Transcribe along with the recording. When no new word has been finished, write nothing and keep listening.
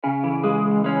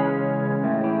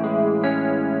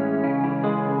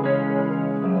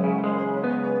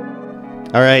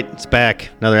All right, it's back.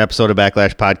 Another episode of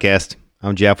Backlash Podcast.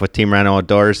 I'm Jeff with Team Rhino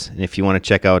Outdoors, and if you want to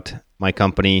check out my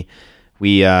company,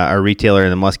 we are a retailer in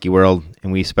the muskie world,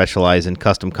 and we specialize in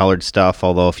custom colored stuff,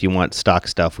 although if you want stock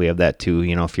stuff, we have that too.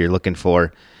 You know, if you're looking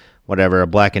for whatever, a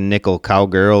black and nickel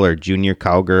cowgirl or junior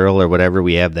cowgirl or whatever,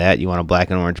 we have that. You want a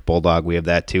black and orange bulldog, we have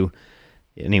that too.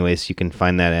 Anyways, you can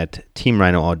find that at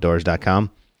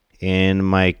teamrhinooutdoors.com. And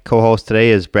my co-host today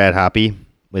is Brad Hoppy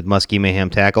with Muskie Mayhem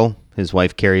Tackle. His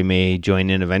wife, Carrie, may join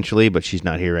in eventually, but she's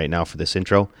not here right now for this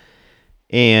intro.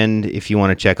 And if you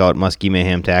want to check out Muskie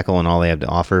Mayhem Tackle and all they have to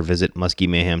offer, visit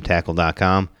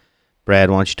muskiemayhemtackle.com. Brad,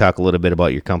 why don't you talk a little bit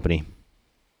about your company?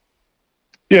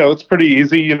 Yeah, it's pretty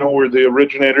easy. You know, we're the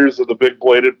originators of the big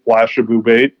bladed Flashabou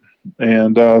bait,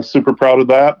 and super proud of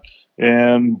that,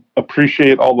 and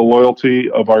appreciate all the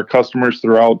loyalty of our customers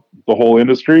throughout the whole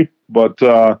industry. But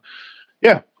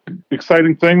yeah,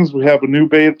 exciting things. We have a new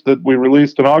bait that we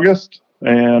released in August,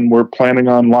 and we're planning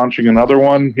on launching another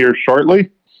one here shortly.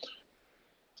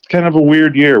 It's kind of a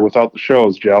weird year without the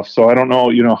shows, Jeff. So I don't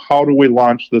know, how do we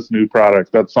launch this new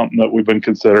product? That's something that we've been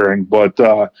considering. But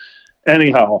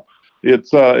anyhow,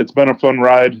 it's been a fun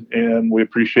ride, and we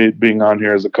appreciate being on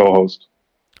here as a co-host.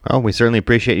 Well, we certainly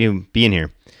appreciate you being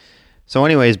here. So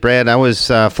anyways, Brad, I was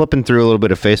flipping through a little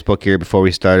bit of Facebook here before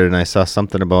we started, and I saw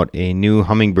something about a new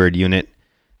Humminbird unit.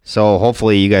 So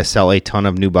hopefully you guys sell a ton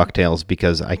of new bucktails,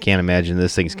 because I can't imagine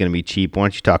this thing's going to be cheap. Why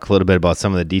don't you talk a little bit about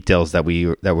some of the details that we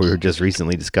were just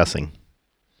recently discussing?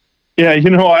 Yeah,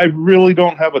 I really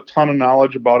don't have a ton of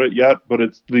knowledge about it yet, but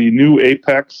it's the new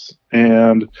Apex,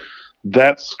 and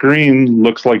that screen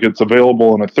looks like it's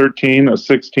available in a 13, a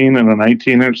 16, and a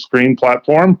 19-inch screen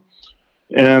platform.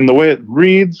 And the way it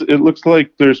reads, it looks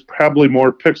like there's probably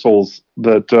more pixels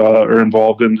that are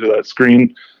involved into that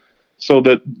screen, so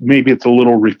that maybe it's a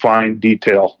little refined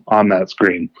detail on that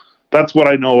screen. That's what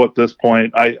I know at this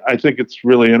point. I think it's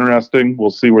really interesting. We'll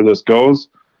see where this goes,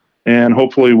 and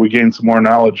hopefully we gain some more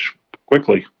knowledge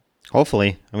quickly.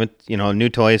 Hopefully. I mean, new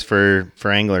toys for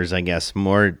anglers, I guess.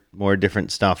 More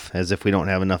different stuff, as if we don't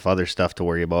have enough other stuff to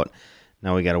worry about.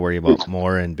 Now we got to worry about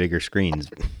more and bigger screens.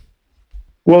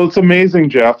 Well, it's amazing,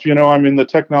 Jeff. The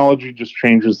technology just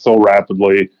changes so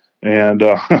rapidly, and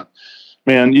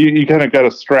man, you kind of got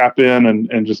to strap in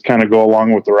and just kind of go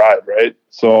along with the ride, right?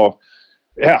 So,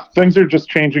 yeah, things are just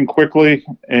changing quickly,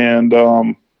 and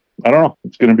I don't know.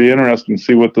 It's going to be interesting to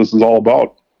see what this is all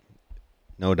about.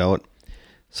 No doubt.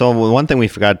 So one thing we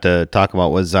forgot to talk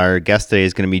about was our guest today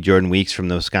is going to be Jordan Weeks from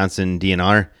the Wisconsin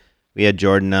DNR. We had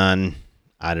Jordan on,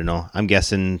 I don't know, I'm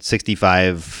guessing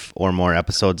 65 or more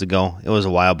episodes ago. It was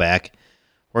a while back.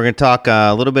 We're going to talk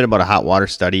a little bit about a hot water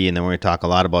study, and then we're going to talk a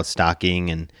lot about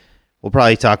stocking, and we'll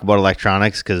probably talk about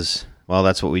electronics because, well,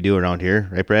 that's what we do around here,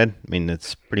 right, Brad? I mean,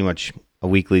 it's pretty much a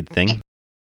weekly thing.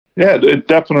 Yeah, it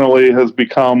definitely has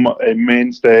become a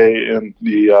mainstay in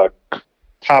the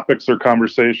topics or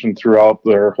conversation throughout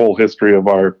their whole history of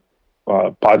our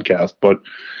podcast. But,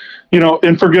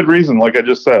 and for good reason, like I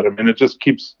just said. I mean, it just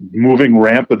keeps moving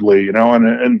rampidly,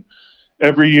 and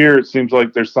every year it seems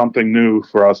like there's something new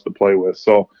for us to play with.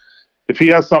 So if he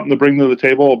has something to bring to the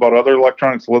table about other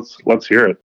electronics, let's hear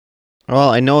it. Well,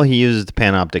 I know he uses the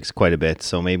Panoptix quite a bit,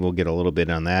 so maybe we'll get a little bit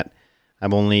on that.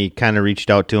 I've only kind of reached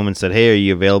out to him and said, hey, are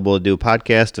you available to do a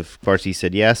podcast? Of course, he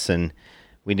said yes, and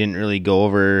we didn't really go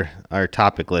over our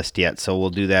topic list yet, so we'll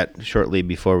do that shortly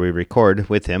before we record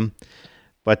with him.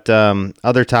 But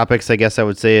other topics, I guess I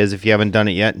would say, is if you haven't done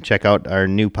it yet, check out our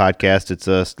new podcast. It's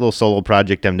a little solo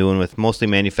project I'm doing with mostly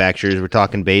manufacturers. We're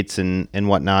talking baits and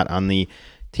whatnot on the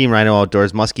Team Rhino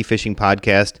Outdoors Muskie Fishing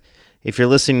Podcast. If you're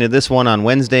listening to this one on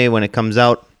Wednesday when it comes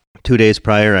out, 2 days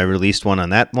prior, I released one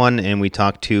on that one, and we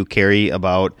talked to Carrie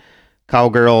about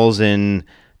cowgirls and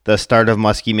the start of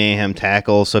Muskie Mayhem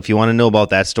Tackle. So if you want to know about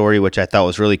that story, which I thought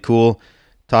was really cool,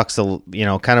 talks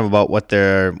kind of about what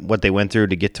they went through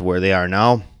to get to where they are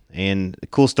now. And the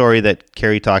cool story that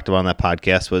Carrie talked about on that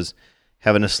podcast was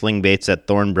having to sling baits at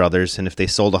Thorne Brothers, and if they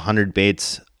sold 100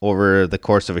 baits over the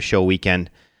course of a show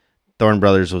weekend, Thorne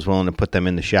Brothers was willing to put them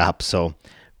in the shop. So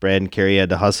Brad and Carrie had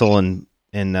to hustle and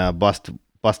bust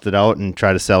it out and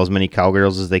try to sell as many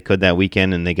cowgirls as they could that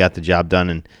weekend, and they got the job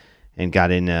done and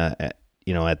got in at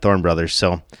Thorne Brothers.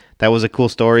 So that was a cool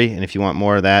story, and if you want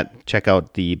more of that, check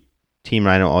out the Team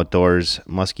Rhino Outdoors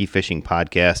Muskie Fishing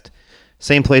Podcast.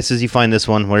 Same places you find this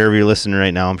one, wherever you're listening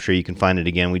right now. I'm sure you can find it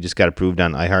again. We just got approved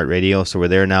on iHeartRadio, so we're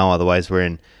there now. Otherwise, we're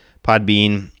in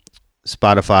Podbean,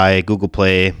 Spotify, Google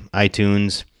Play,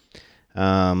 iTunes.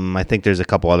 I think there's a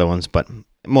couple other ones, but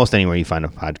most anywhere you find a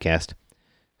podcast.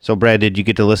 So, Brad, did you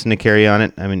get to listen to Carrie on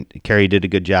it? I mean, Carrie did a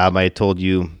good job. I told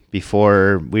you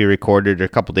before we recorded a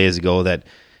couple days ago that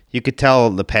you could tell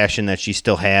the passion that she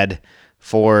still had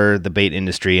for the bait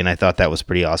industry, and I thought that was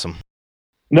pretty awesome.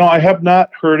 No, I have not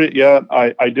heard it yet.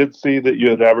 I did see that you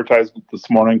had advertised it this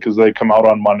morning because they come out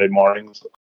on Monday mornings.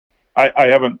 I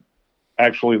haven't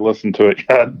actually listened to it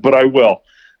yet, but I will.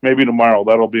 Maybe tomorrow.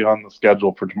 That'll be on the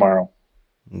schedule for tomorrow.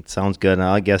 It sounds good.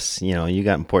 I guess, you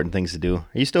got important things to do. Are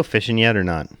you still fishing yet or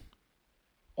not?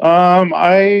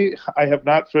 I have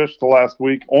not fished the last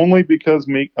week only because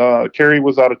Carrie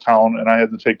was out of town and I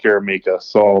had to take care of Mika.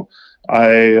 So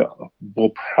I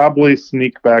will probably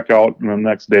sneak back out in the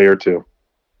next day or two.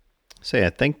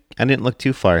 I think I didn't look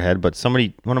too far ahead, but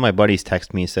one of my buddies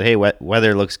texted me and said, hey,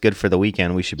 weather looks good for the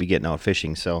weekend. We should be getting out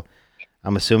fishing. So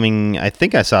I'm assuming, I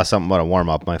think I saw something about a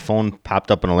warm-up. My phone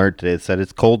popped up an alert today. It said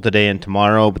it's cold today and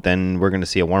tomorrow, but then we're going to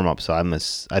see a warm-up. So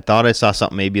I thought I saw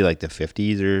something maybe like the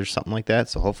 50s or something like that.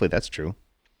 So hopefully that's true.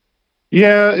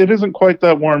 Yeah, it isn't quite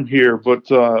that warm here, but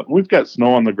we've got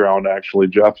snow on the ground, actually,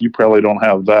 Jeff. You probably don't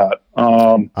have that.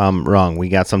 I'm wrong. We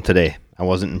got some today. I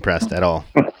wasn't impressed at all.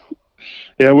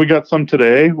 Yeah, we got some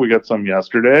today. We got some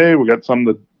yesterday. We got some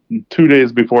 2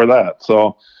 days before that.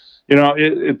 So,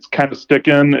 it's kind of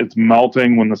sticking. It's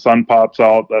melting when the sun pops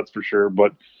out, that's for sure.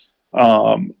 But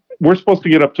we're supposed to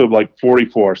get up to like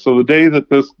 44. So the day that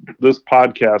this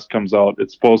podcast comes out,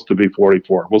 it's supposed to be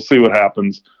 44. We'll see what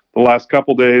happens. The last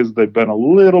couple days, they've been a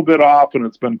little bit off, and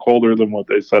it's been colder than what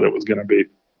they said it was going to be.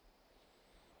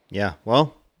 Yeah,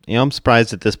 well, I'm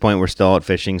surprised at this point we're still out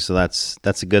fishing, so that's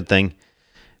a good thing.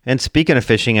 And speaking of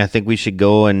fishing, I think we should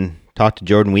go and talk to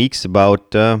Jordan Weeks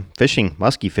about fishing,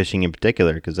 muskie fishing in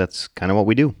particular, because that's kind of what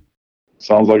we do.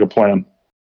 Sounds like a plan.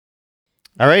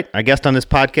 All right, our guest on this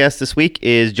podcast this week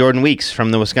is Jordan Weeks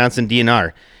from the Wisconsin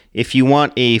DNR. If you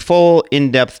want a full,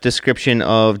 in-depth description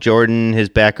of Jordan, his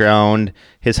background,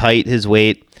 his height, his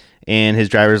weight, and his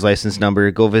driver's license number,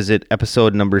 go visit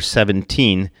episode number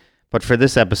 17. But for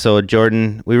this episode,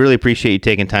 Jordan, we really appreciate you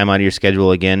taking time out of your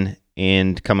schedule again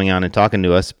and coming on and talking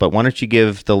to us. But why don't you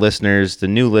give the listeners, the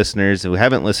new listeners who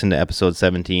haven't listened to episode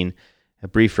 17, a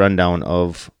brief rundown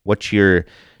of what your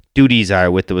duties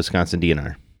are with the Wisconsin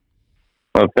DNR.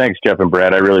 Well, thanks, Jeff and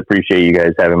Brad. I really appreciate you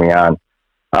guys having me on.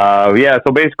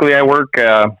 So basically I work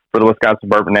for the Wisconsin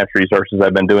Department of Natural Resources.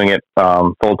 I've been doing it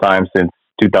full-time since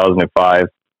 2005.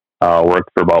 Worked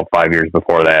for about 5 years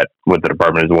before that with the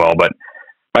department as well. But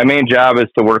my main job is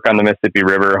to work on the Mississippi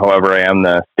River. However, I am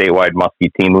the statewide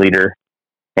muskie team leader.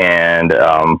 And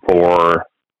for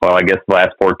the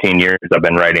last 14 years, I've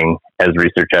been writing as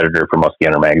research editor for Muskie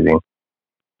Hunter magazine.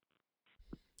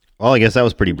 Well, I guess that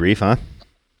was pretty brief, huh?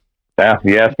 Yeah,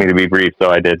 you asked me to be brief, so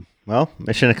I did. Well,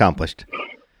 mission accomplished.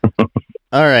 All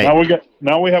right.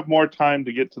 Now we have more time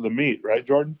to get to the meat, right,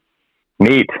 Jordan?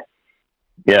 Meat.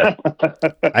 Yeah.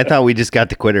 I thought we just got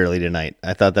to quit early tonight.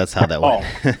 I thought that's how that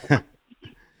went.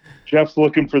 Jeff's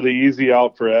looking for the easy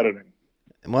out for editing.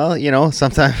 Well,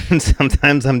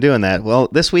 sometimes I'm doing that. Well,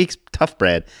 this week's tough,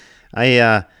 Brad.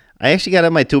 I actually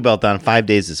got my tool belt on 5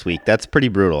 days this week. That's pretty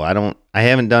brutal. I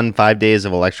haven't done 5 days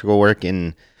of electrical work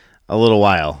in a little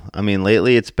while. I mean,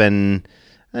 lately it's been,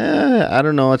 I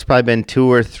don't know, it's probably been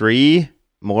 2 or 3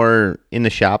 more in the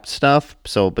shop stuff.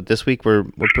 So, but this week we're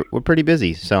pretty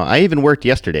busy. So I even worked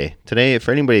yesterday. Today,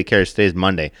 for anybody that cares, today's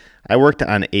Monday. I worked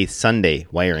on a Sunday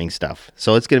wiring stuff.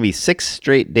 So it's going to be 6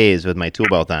 straight days with my tool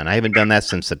belt on. I haven't done that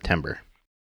since September.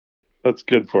 That's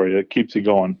good for you. It keeps you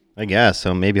going. I guess.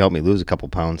 So maybe help me lose a couple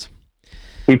pounds.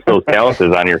 Keep those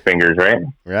calluses on your fingers, right?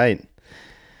 Right.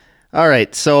 All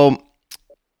right. So,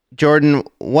 Jordan,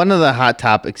 one of the hot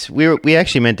topics, we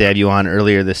actually meant to have you on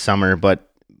earlier this summer, but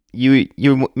you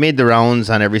made the rounds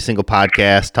on every single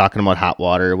podcast talking about hot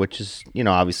water, which is,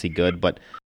 obviously good. But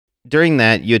during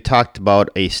that, you had talked about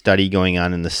a study going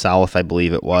on in the South, I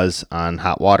believe it was, on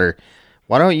hot water.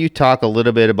 Why don't you talk a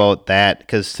little bit about that?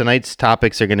 Because tonight's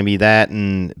topics are going to be that,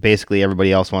 and basically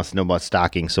everybody else wants to know about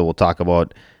stocking. So we'll talk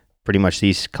about pretty much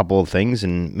these couple of things,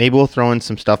 and maybe we'll throw in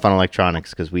some stuff on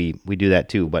electronics because we do that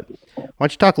too. But why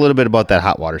don't you talk a little bit about that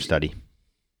hot water study?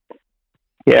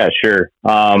 Yeah, sure.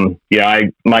 One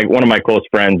of my close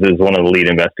friends is one of the lead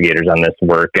investigators on this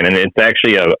work, and it's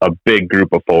actually a big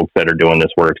group of folks that are doing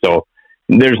this work. So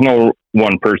there's no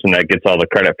one person that gets all the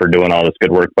credit for doing all this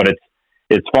good work, but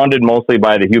it's funded mostly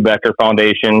by the Hugh Becker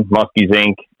Foundation, Muskies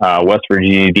Inc., West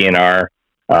Virginia DNR,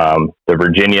 the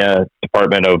Virginia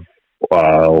Department of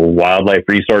Wildlife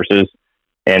Resources,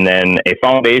 and then a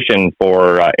foundation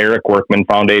for Eric Workman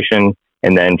Foundation,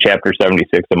 and then Chapter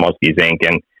 76 of Muskies Inc.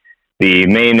 And the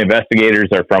main investigators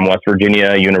are from West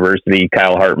Virginia University,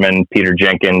 Kyle Hartman, Peter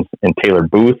Jenkins, and Taylor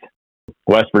Booth.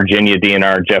 West Virginia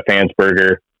DNR, Jeff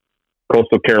Hansberger.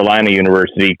 Coastal Carolina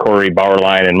University, Corey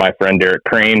Bauerlein, and my friend Derek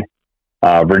Crane.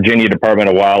 Virginia Department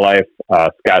of Wildlife,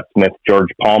 Scott Smith, George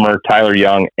Palmer, Tyler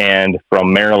Young, and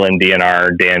from Maryland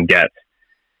DNR, Dan Getz.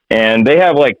 And they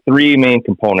have like three main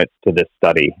components to this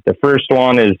study. The first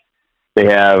one is they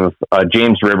have a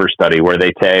James River study where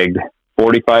they tagged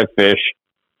 45 fish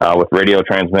with radio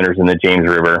transmitters in the James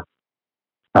River.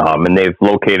 And they've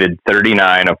located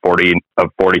 39 of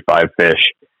 45 fish.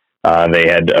 They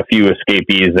had a few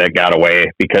escapees that got away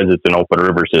because it's an open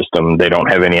river system. They don't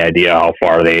have any idea how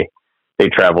far they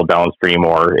traveled downstream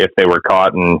or if they were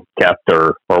caught and kept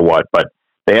or what. But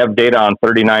they have data on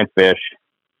 39 fish.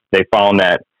 They found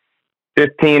that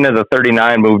 15 of the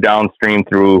 39 moved downstream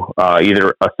through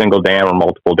either a single dam or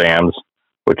multiple dams,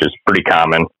 which is pretty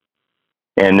common.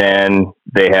 And then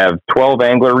they have 12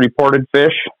 angler reported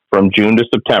fish from June to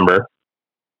September.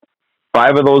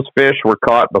 5 of those fish were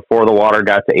caught before the water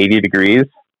got to 80 degrees.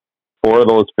 4 of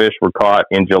those fish were caught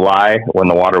in July when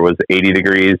the water was 80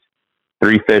 degrees.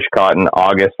 3 fish caught in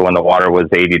August when the water was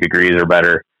 80 degrees or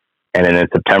better. And then in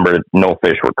September, no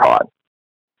fish were caught.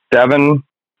 7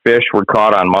 fish were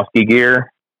caught on musky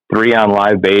gear, 3 on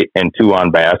live bait, and 2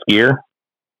 on bass gear.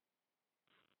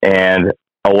 And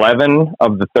 11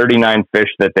 of the 39 fish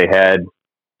that they had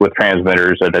with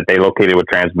transmitters, or that they located with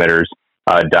transmitters,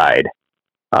 died.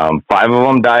 5 of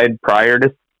them died prior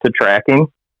to tracking.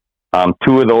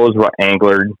 2 of those were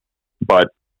anglered, but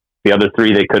the other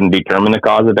 3, they couldn't determine the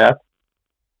cause of death.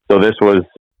 So this was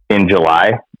in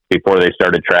July, before they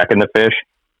started tracking the fish.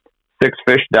 6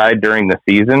 fish died during the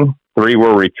season. 3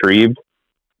 were retrieved.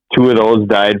 2 of those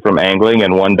died from angling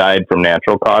and 1 died from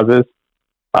natural causes.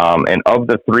 And of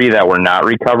the 3 that were not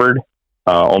recovered,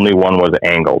 only 1 was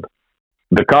angled.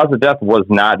 The cause of death was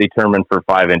not determined for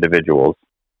 5 individuals.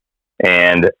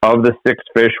 And of the 6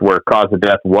 fish where cause of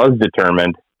death was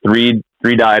determined, 3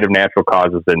 died of natural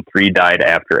causes and 3 died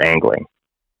after angling.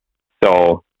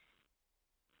 So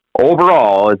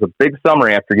overall, as a big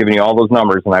summary after giving you all those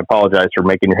numbers, and I apologize for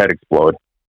making your head explode,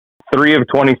 3 of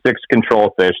 26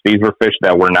 control fish, these were fish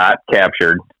that were not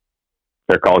captured,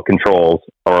 they're called controls,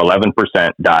 or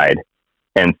 11% died,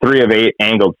 and 3 of 8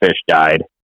 angled fish died.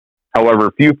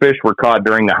 However, few fish were caught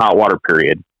during the hot water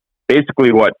period.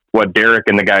 Basically, what Derek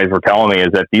and the guys were telling me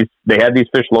is that they had these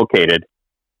fish located,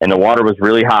 and the water was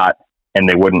really hot, and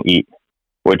they wouldn't eat,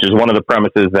 which is one of the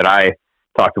premises that I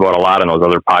talked about a lot in those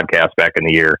other podcasts back in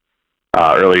the year,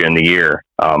 earlier in the year.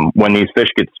 When these fish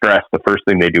get stressed, the first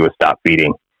thing they do is stop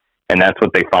feeding. And that's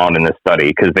what they found in this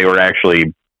study, because they were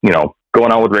actually,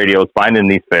 going out with radios, finding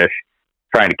these fish,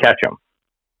 trying to catch them.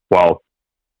 Well,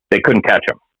 they couldn't catch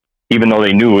them, even though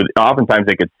they knew. Oftentimes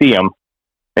they could see them,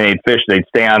 and they'd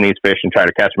stay on these fish and try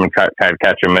to catch them and try to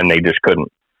catch them, and they just couldn't.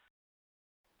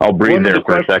 I'll breathe there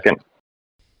for a second.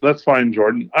 That's fine,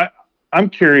 Jordan. I'm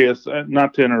curious,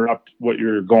 not to interrupt what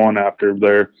you're going after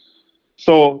there.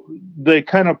 So they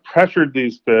kind of pressured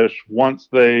these fish once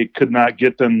they could not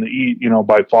get them to eat,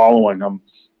 by following them.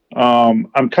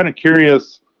 I'm kind of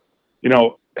curious,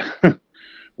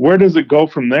 where does it go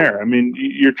from there? I mean,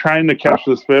 you're trying to catch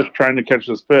this fish.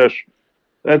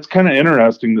 That's kind of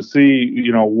interesting to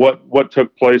see, what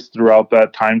took place throughout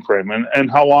that time frame and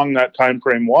how long that time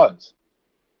frame was.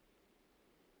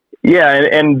 Yeah,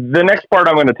 and the next part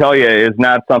I'm going to tell you is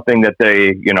not something that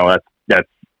they, that's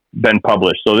been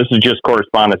published. So this is just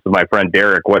correspondence with my friend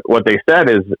Derek. What they said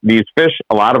is these fish,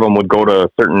 a lot of them would go to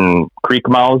certain creek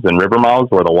mouths and river mouths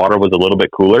where the water was a little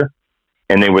bit cooler,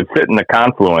 and they would sit in the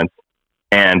confluence.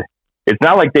 And it's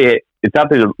not like the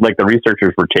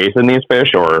researchers were chasing these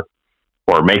fish or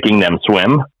making them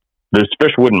swim. Those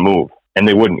fish wouldn't move and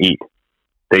they wouldn't eat.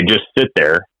 They just sit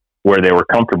there where they were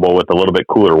comfortable with a little bit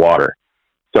cooler water.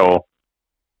 So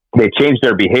they changed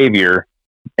their behavior,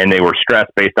 and they were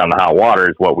stressed based on the hot water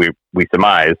is what we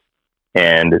surmise,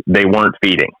 and they weren't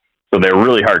feeding. So they were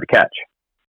really hard to catch.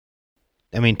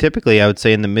 I mean, typically I would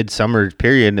say in the midsummer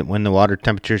period when the water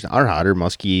temperatures are hotter,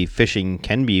 musky fishing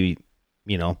can be,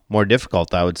 more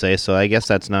difficult, I would say. So I guess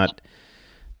that's not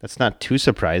too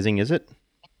surprising, is it?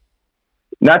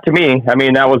 Not to me. I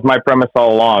mean, that was my premise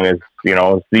all along is,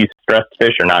 these stressed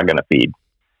fish are not going to feed.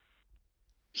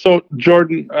 So,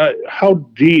 Jordan, how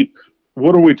deep?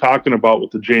 What are we talking about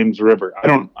with the James River? I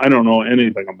don't know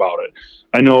anything about it.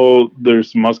 I know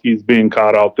there's muskies being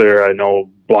caught out there. I know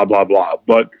blah blah blah.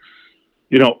 But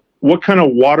what kind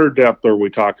of water depth are we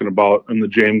talking about in the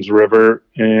James River?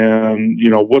 And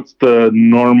what's the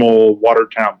normal water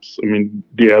temps? I mean,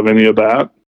 do you have any of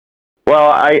that? Well,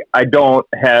 I don't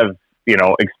have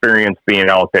experience being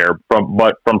out there,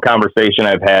 but from conversation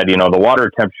I've had, the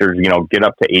water temperatures, get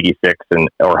up to 86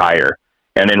 or higher.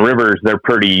 And in rivers, they're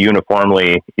pretty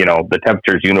uniformly, the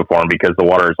temperature's uniform because the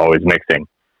water is always mixing.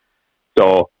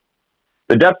 So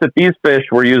the depth that these fish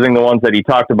were using, the ones that he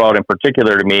talked about in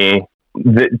particular to me,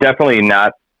 definitely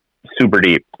not super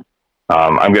deep.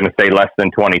 I'm going to say less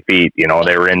than 20 feet. You know,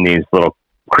 they were in these little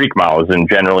creek mouths, and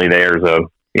generally there's a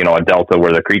delta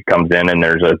where the creek comes in, and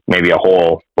there's maybe a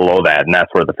hole below that, and that's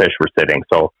where the fish were sitting.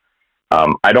 So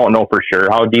I don't know for sure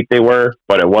how deep they were,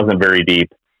 but it wasn't very deep,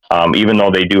 even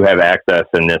though they do have access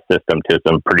in this system to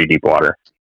some pretty deep water.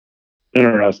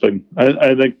 Interesting.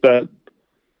 I think that,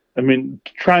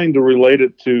 trying to relate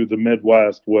it to the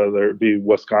Midwest, whether it be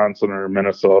Wisconsin or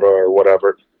Minnesota or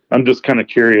whatever, I'm just kind of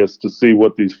curious to see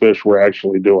what these fish were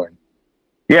actually doing.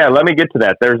 Yeah, let me get to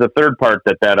that. There's a third part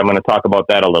that I'm going to talk about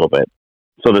that a little bit.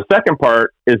 So the second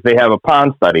part is they have a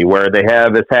pond study where they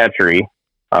have this hatchery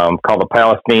called the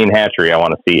Palestine Hatchery, I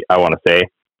want to say,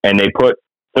 and they put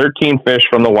 13 fish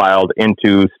from the wild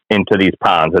into these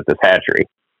ponds at this hatchery,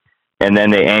 and then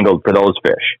they angled for those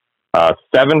fish.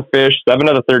 7 of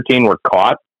the 13 were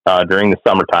caught during the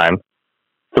summertime.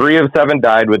 3 of 7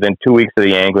 died within 2 weeks of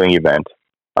the angling event.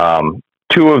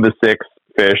 2 of the 6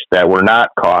 fish that were not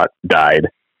caught died.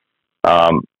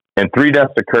 And 3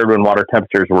 deaths occurred when water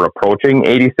temperatures were approaching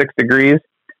 86 degrees.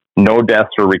 No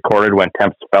deaths were recorded when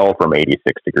temps fell from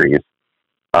 86 degrees.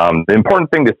 The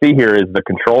important thing to see here is the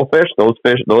control fish.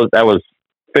 That was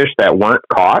fish that weren't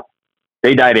caught.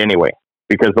 They died anyway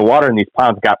because the water in these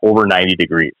ponds got over 90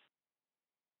 degrees.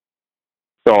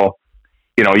 So,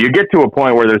 you get to a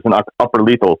point where there's an upper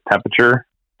lethal temperature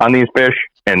on these fish,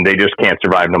 and they just can't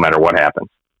survive no matter what happens.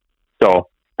 So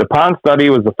the pond study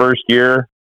was the first year.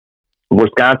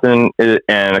 Wisconsin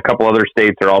and a couple other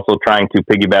states are also trying to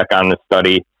piggyback on this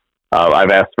study.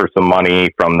 I've asked for some money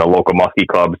from the local muskie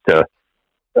clubs to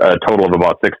a total of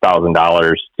about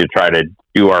 $6,000 to try to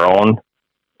do our own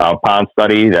pond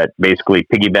study that basically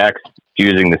piggybacks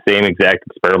using the same exact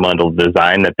experimental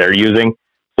design that they're using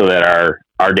so that our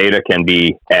data can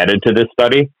be added to this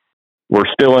study. We're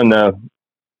still in the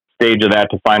stage of that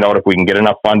to find out if we can get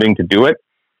enough funding to do it.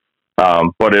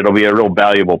 But it'll be a real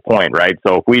valuable point, right?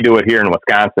 So if we do it here in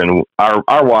Wisconsin,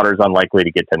 our water is unlikely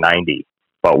to get to 90,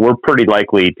 but we're pretty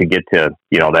likely to get to,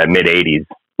 that mid 80s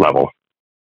level.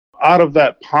 Out of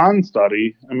that pond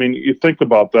study, you think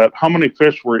about that, how many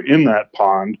fish were in that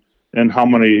pond and how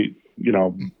many,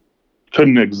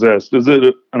 couldn't exist? Is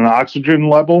it an oxygen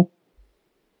level?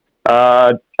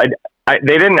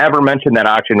 They didn't ever mention that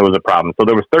oxygen was a problem. So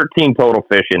there was 13 total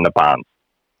fish in the ponds.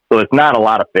 So it's not a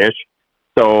lot of fish.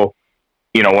 So,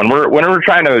 when we're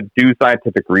trying to do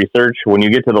scientific research, when you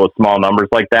get to those small numbers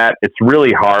like that, it's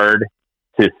really hard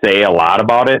to say a lot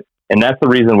about it. And that's the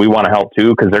reason we want to help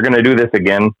too, because they're going to do this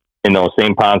again in those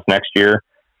same ponds next year.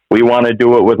 We want to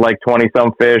do it with like 20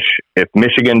 some fish. If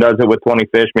Michigan does it with 20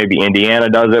 fish, maybe Indiana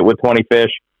does it with 20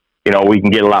 fish. We can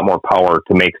get a lot more power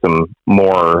to make some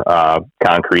more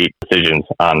concrete decisions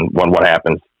on what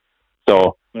happens.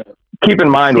 So keep in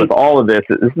mind with all of this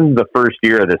is the first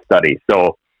year of this study.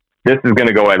 So this is going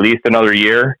to go at least another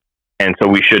year. And so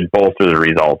we should bolster the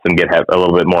results and have a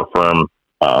little bit more firm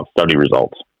study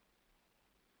results.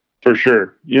 For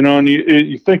sure. And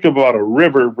you think about a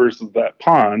river versus that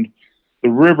pond, the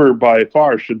river by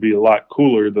far should be a lot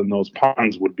cooler than those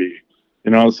ponds would be.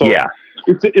 So yeah.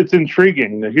 It's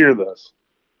intriguing to hear this.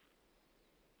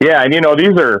 Yeah, and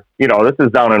these are, this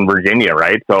is down in Virginia,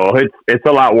 right? So it's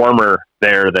a lot warmer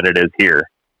there than it is here.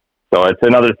 So it's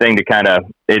another thing to kind of,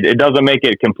 it doesn't make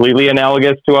it completely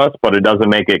analogous to us, but it doesn't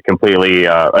make it completely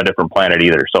a different planet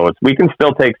either. So we can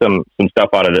still take some stuff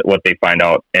out of what they find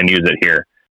out and use it here.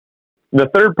 The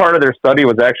third part of their study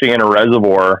was actually in a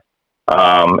reservoir,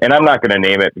 and I'm not going to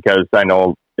name it because I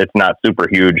know it's not super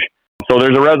huge. So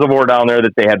there's a reservoir down there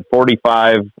that they had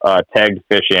 45 tagged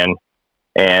fish in,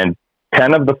 and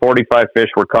 10 of the 45 fish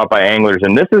were caught by anglers.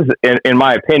 And this is, in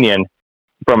my opinion,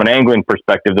 from an angling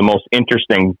perspective, the most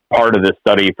interesting part of this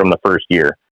study from the first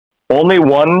year. Only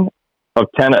one of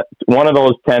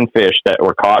those 10 fish that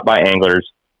were caught by anglers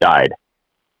died.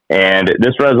 And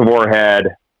this reservoir had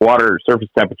water surface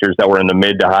temperatures that were in the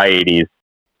mid to high 80s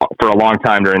for a long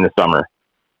time during the summer.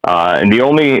 And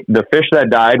the fish that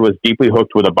died was deeply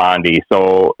hooked with a Bondi.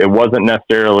 So it wasn't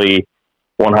necessarily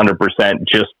 100%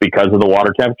 just because of the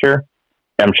water temperature.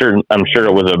 I'm sure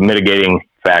it was a mitigating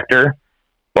factor,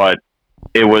 but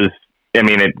it was,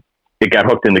 it got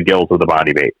hooked in the gills of the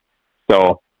Bondi bait.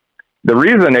 So the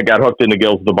reason it got hooked in the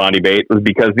gills of the Bondi bait was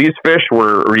because these fish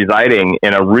were residing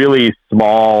in a really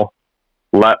small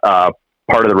part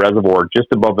of the reservoir just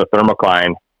above the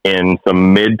thermocline in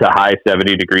some mid to high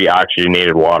 70 degree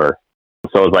oxygenated water.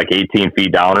 So it was like 18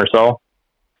 feet down or so.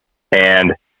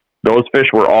 And those fish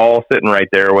were all sitting right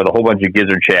there with a whole bunch of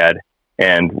gizzard shad.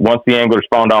 And once the anglers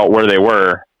found out where they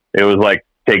were, it was like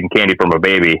taking candy from a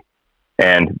baby.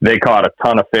 and they caught a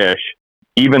ton of fish.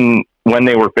 Even when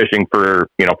they were fishing for,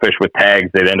 fish with tags,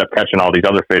 they'd end up catching all these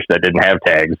other fish that didn't have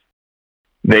tags.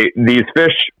 These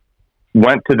fish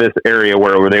went to this area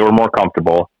where they were more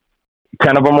comfortable.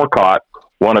 10 of them were caught.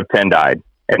 1 of 10 died.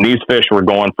 And these fish were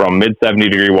going from mid 70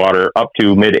 degree water up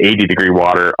to mid 80 degree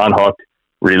water, unhooked.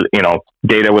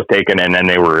 Data was taken and then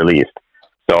they were released.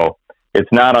 So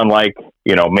it's not unlike,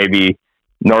 maybe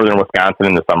northern Wisconsin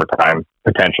in the summertime,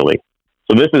 potentially.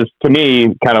 So this is, to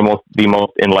me, kind of the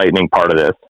most enlightening part of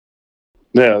this.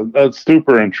 Yeah, that's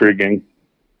super intriguing.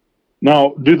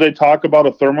 Now, do they talk about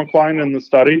a thermocline in the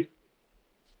study?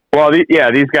 Well, these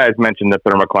guys mentioned the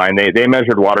thermocline. They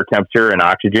measured water temperature and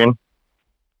oxygen.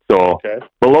 So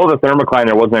below the thermocline,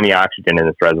 there wasn't any oxygen in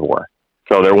this reservoir.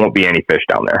 So there won't be any fish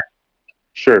down there.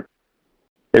 Sure.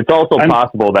 It's also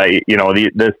possible that,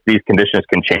 these conditions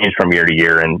can change from year to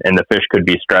year, and the fish could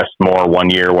be stressed more one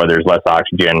year where there's less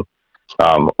oxygen,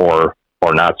 or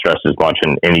not stressed as much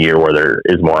in a year where there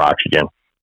is more oxygen.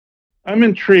 I'm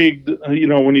intrigued,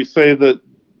 when you say that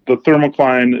the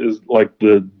thermocline is like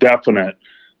the definite,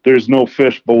 there's no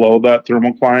fish below that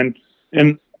thermocline.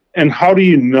 And how do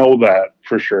you know that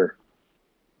for sure?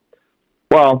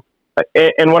 Well,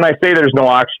 and when I say there's no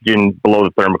oxygen below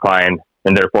the thermocline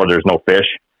and therefore there's no fish,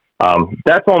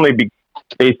 that's only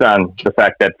based on the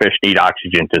fact that fish need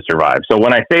oxygen to survive. So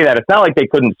when I say that, it's not like they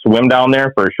couldn't swim down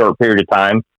there for a short period of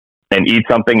time and eat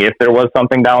something if there was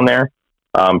something down there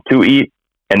to eat,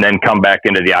 and then come back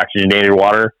into the oxygenated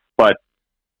water. But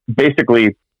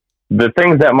basically, the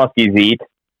things that muskies eat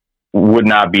would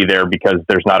not be there because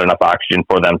there's not enough oxygen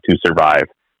for them to survive.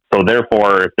 So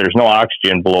therefore, if there's no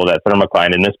oxygen below that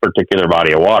thermocline in this particular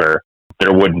body of water,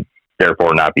 there would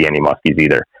therefore not be any muskies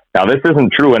either. Now, this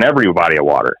isn't true in every body of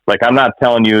water. Like, I'm not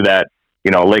telling you that,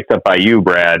 lakes up by you,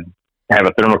 Brad, have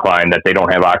a thermocline that they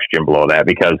don't have oxygen below that,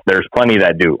 because there's plenty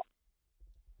that do.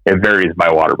 It varies by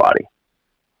water body.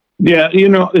 Yeah,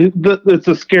 it's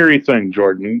a scary thing,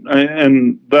 Jordan.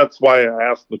 And that's why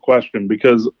I asked the question,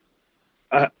 because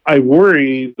I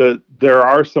worry that there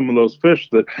are some of those fish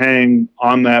that hang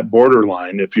on that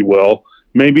borderline, if you will,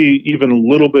 maybe even a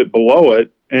little bit below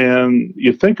it. And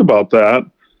you think about that,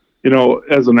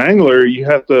 as an angler, you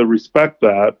have to respect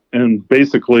that and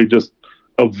basically just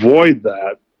avoid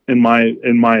that, in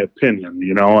my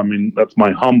opinion. That's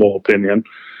my humble opinion.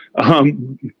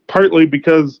 Partly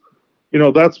because,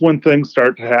 that's when things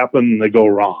start to happen and they go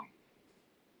wrong.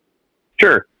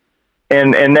 Sure.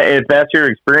 And if that's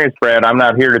your experience, Brad, I'm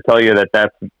not here to tell you that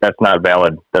that's not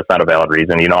valid. That's not a valid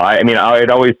reason.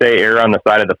 I'd always say err on the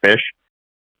side of the fish.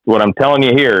 What I'm telling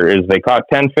you here is they caught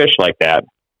 10 fish like that.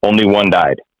 Only 1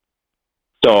 died.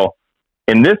 So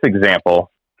in this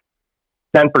example,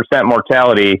 10%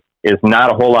 mortality is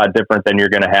not a whole lot different than you're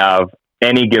going to have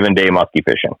any given day muskie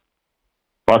fishing.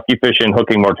 Muskie fishing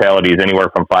hooking mortality is anywhere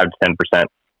from 5 to 10%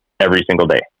 every single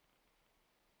day.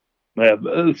 Yeah,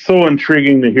 it's so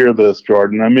intriguing to hear this,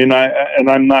 Jordan.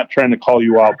 I'm not trying to call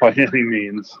you out by any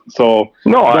means. So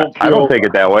no, I don't take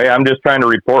it that way. I'm just trying to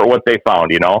report what they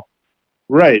found,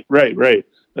 Right.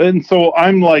 And so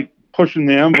I'm like pushing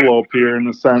the envelope here in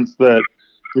the sense that,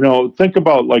 think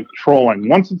about like trolling.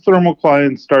 Once the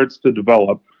thermocline starts to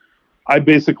develop, I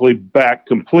basically back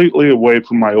completely away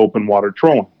from my open water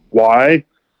trolling. Why?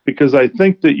 Because I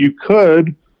think that you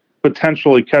could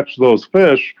potentially catch those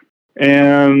fish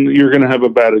and you're going to have a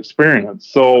bad experience.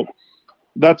 So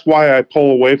that's why I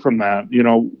pull away from that,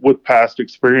 with past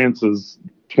experiences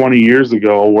 20 years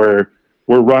ago where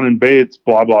we're running baits,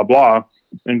 blah, blah, blah.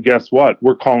 And guess what?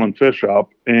 We're calling fish up,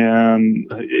 and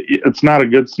it's not a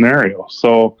good scenario.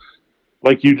 So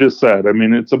like you just said,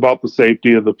 it's about the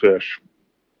safety of the fish.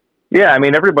 Yeah,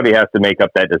 everybody has to make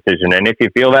up that decision. And if you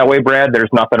feel that way, Brad, there's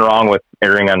nothing wrong with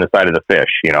erring on the side of the fish,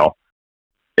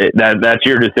 That's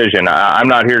your decision. I'm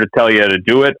not here to tell you to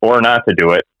do it or not to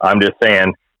do it. I'm just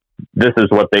saying this is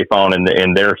what they found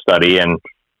in their study. And,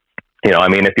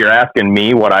 if you're asking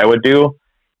me what I would do,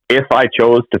 if I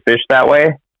chose to fish that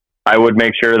way, I would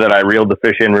make sure that I reeled the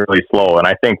fish in really slow. And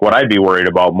I think what I'd be worried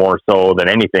about more so than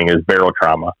anything is barrel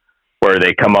trauma, where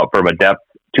they come up from a depth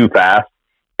too fast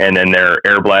and then their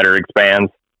air bladder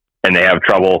expands and they have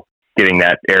trouble getting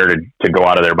that air to go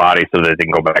out of their body so that they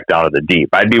can go back down to the deep.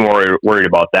 I'd be more worried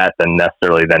about that than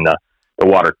necessarily than the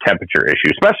water temperature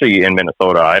issue, especially in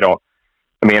Minnesota. I know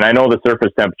the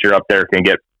surface temperature up there can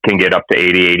get up to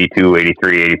 80, 82,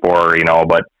 83, 84,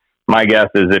 but my guess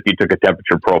is if you took a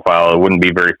temperature profile, it wouldn't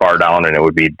be very far down and it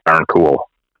would be darn cool.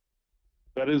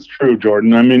 That is true,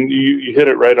 Jordan. You hit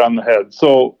it right on the head.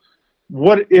 So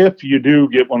what if you do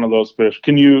get one of those fish?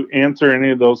 Can you answer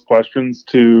any of those questions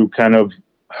to kind of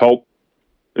help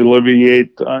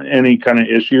alleviate any kind of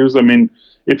issues? I mean,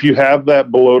 if you have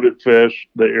that bloated fish,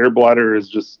 the air bladder is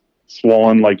just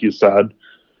swollen, like you said,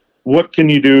 what can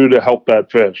you do to help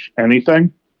that fish?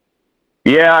 Anything?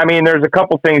 Yeah, I mean, there's a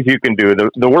couple things you can do.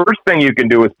 The worst thing you can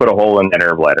do is put a hole in that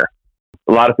air bladder.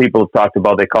 A lot of people have talked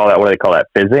about, what do they call that,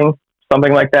 fizzing,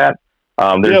 something like that.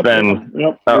 There's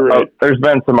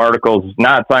been some articles,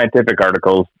 not scientific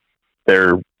articles,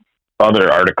 they're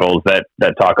other articles that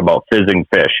talk about fizzing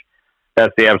fish.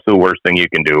 That's the absolute worst thing you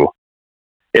can do.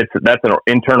 That's an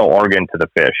internal organ to the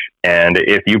fish, and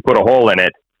if you put a hole in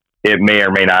it, it may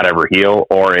or may not ever heal,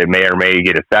 or it may or may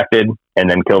get infected and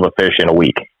then kill the fish in a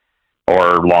week,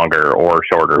 or longer, or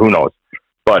shorter. Who knows?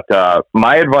 But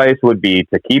my advice would be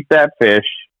to keep that fish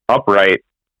upright,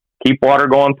 keep water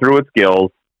going through its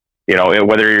gills. You know,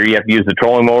 whether you have to use the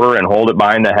trolling motor and hold it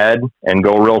behind the head and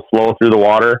go real slow through the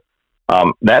water,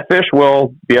 that fish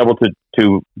will be able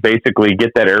to basically get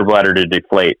that air bladder to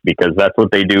deflate, because that's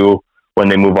what they do when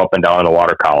they move up and down the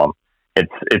water column.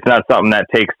 It's not something that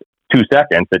takes 2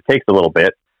 seconds. It takes a little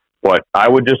bit, but I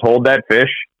would just hold that fish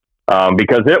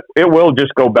because it will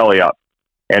just go belly up.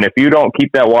 And if you don't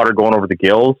keep that water going over the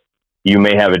gills, you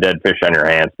may have a dead fish on your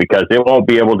hands, because it won't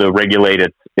be able to regulate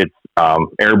its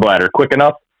air bladder quick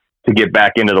enough to get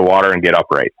back into the water and get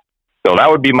upright. So that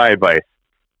would be my advice.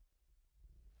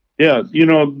 Yeah,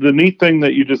 the neat thing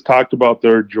that you just talked about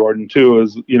there, Jordan, too,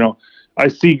 is, I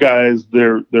see guys,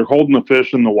 they're holding the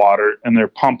fish in the water and they're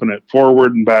pumping it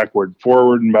forward and backward.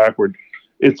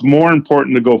 It's more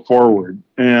important to go forward.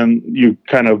 And you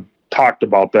kind of talked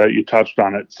about that. You touched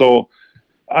on it. So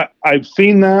I've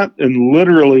seen that, and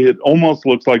literally it almost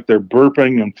looks like they're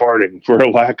burping and farting, for a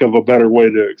lack of a better way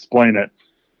to explain it.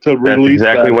 To release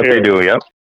That's exactly what they do, yep.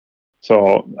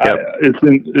 So yep.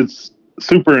 It's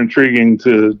super intriguing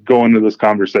to go into this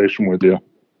conversation with you.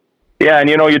 Yeah, and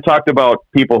you talked about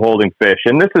people holding fish,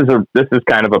 and this is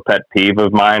kind of a pet peeve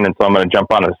of mine, and so I'm going to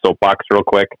jump on a soapbox real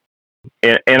quick.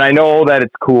 And I know that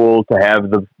it's cool to have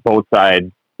the boat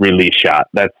side release shot.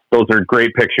 Those are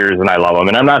great pictures, and I love them.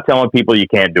 And I'm not telling people you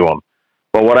can't do them,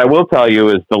 but what I will tell you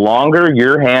is the longer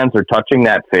your hands are touching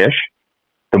that fish,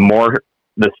 the more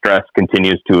the stress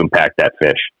continues to impact that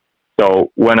fish.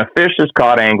 So when a fish is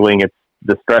caught angling,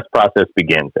 the stress process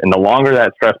begins, and the longer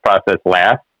that stress process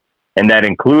lasts, and that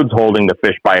includes holding the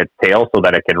fish by its tail so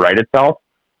that it can right itself,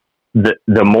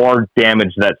 the more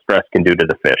damage that stress can do to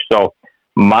the fish. So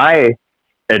my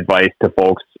advice to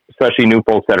folks, especially new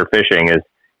folks that are fishing, is,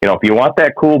 if you want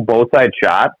that cool boat side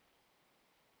shot,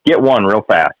 get one real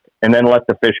fast and then let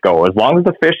the fish go. As long as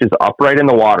the fish is upright in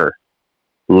the water,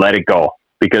 let it go,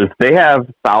 because they have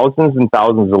thousands and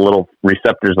thousands of little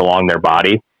receptors along their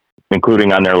body,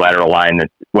 including on their lateral line,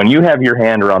 that when you have your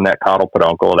hand around that caudal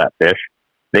peduncle of that fish,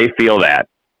 they feel that,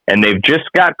 and they've just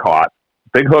got caught,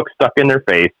 big hook stuck in their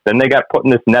face, then they got put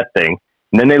in this net thing,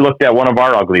 and then they looked at one of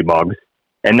our ugly bugs,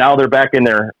 and now they're back in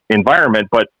their environment,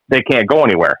 but they can't go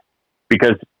anywhere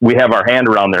because we have our hand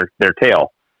around their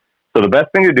tail. So the best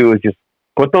thing to do is just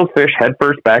put those fish head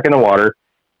first back in the water,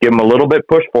 give them a little bit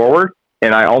push forward,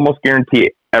 and I almost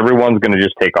guarantee everyone's going to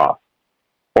just take off.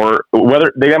 Or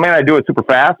whether they may not do it super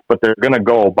fast, but they're going to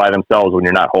go by themselves when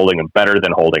you're not holding them, better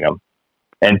than holding them.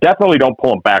 And definitely don't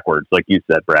pull them backwards, like you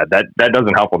said, Brad. That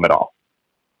doesn't help them at all.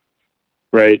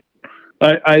 Right.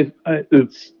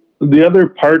 It's the other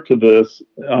part to this.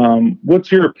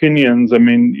 What's your opinions? I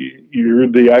mean, you're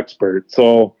the expert.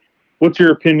 So what's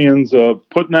your opinions of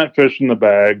putting that fish in the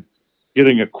bag,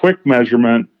 getting a quick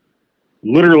measurement,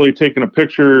 literally taking a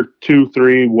picture, 2,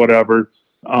 3, whatever,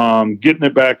 getting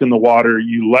it back in the water.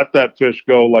 You let that fish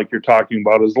go like you're talking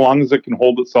about, as long as it can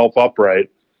hold itself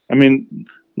upright. I mean,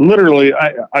 literally,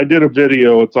 I did a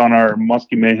video. It's on our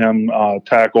Muskie Mayhem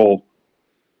Tackle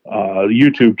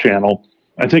YouTube channel.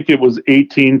 I think it was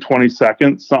 18, 20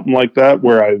 seconds, something like that,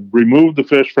 where I removed the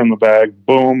fish from the bag,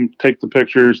 boom, take the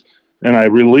pictures, and I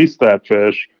released that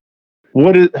fish.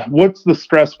 What's the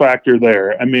stress factor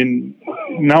there? I mean,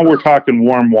 now we're talking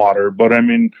warm water, but I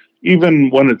mean, even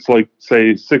when it's like,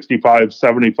 say, 65,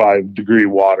 75 degree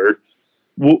water,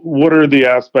 what are the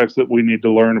aspects that we need to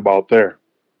learn about there?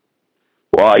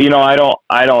 Well,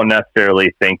 I don't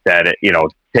necessarily think that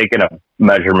taking a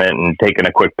measurement and taking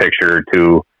a quick picture or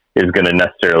two is going to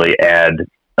necessarily add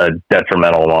a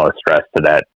detrimental amount of stress to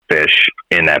that fish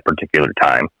in that particular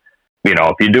time.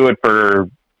 If you do it for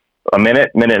a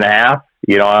minute and a half,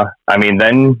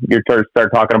 then you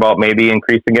start talking about maybe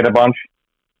increasing it a bunch.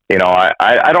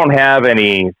 I don't have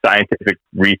any scientific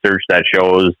research that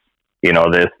shows,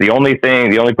 this. The only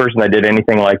person that did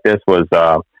anything like this was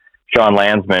Sean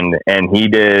Landsman, and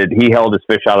he held his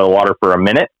fish out of the water for a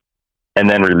minute and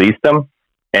then released them,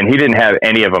 and he didn't have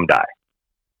any of them die.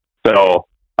 So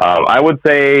I would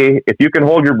say if you can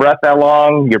hold your breath that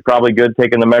long, you're probably good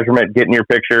taking the measurement, getting your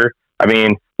picture. I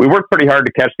mean, we work pretty hard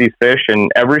to catch these fish,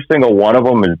 and every single one of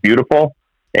them is beautiful.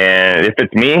 And if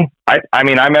it's me, I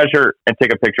mean, I measure and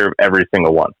take a picture of every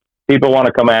single one. People want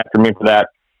to come after me for that,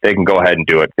 they can go ahead and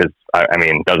do it because, I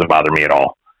mean, it doesn't bother me at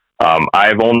all.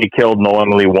 I've only killed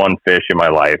knowingly one fish in my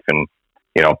life and,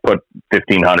 put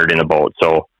 1,500 in a boat.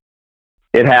 So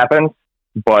it happens,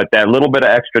 but that little bit of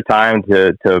extra time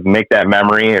to make that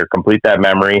memory or complete that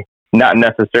memory, not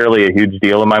necessarily a huge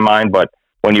deal in my mind, but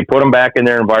when you put them back in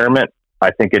their environment,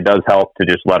 I think it does help to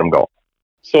just let them go.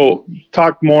 So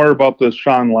talk more about this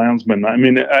Sean Landsman. I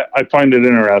mean, I find it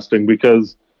interesting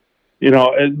because,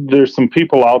 there's some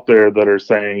people out there that are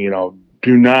saying,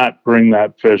 do not bring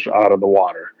that fish out of the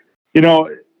water.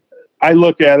 I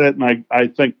look at it and I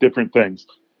think different things.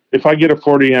 If I get a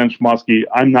 40-inch muskie,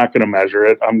 I'm not going to measure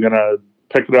it. I'm going to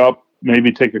pick it up,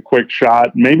 maybe take a quick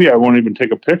shot. Maybe I won't even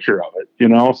take a picture of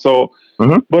it, So,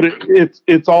 but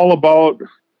it's all about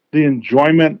the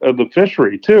enjoyment of the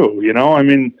fishery too. I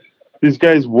mean, these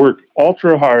guys work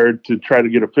ultra hard to try to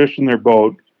get a fish in their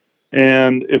boat.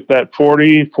 And if that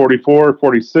 40, 44,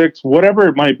 46, whatever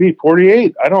it might be,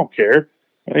 48, I don't care.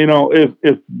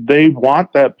 If they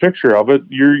want that picture of it,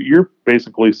 you're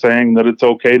basically saying that it's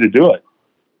okay to do it.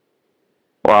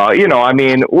 Well, I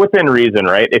mean, within reason,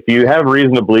 right? If you have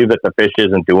reason to believe that the fish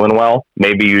isn't doing well,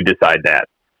 maybe you decide that,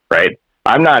 right?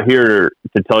 I'm not here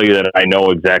to tell you that I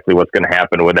know exactly what's going to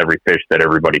happen with every fish that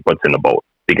everybody puts in the boat,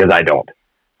 because I don't.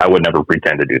 I would never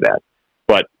pretend to do that.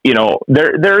 But,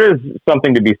 there is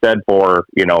something to be said for,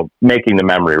 making the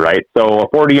memory, right? So a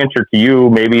 40-incher to you,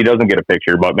 maybe he doesn't get a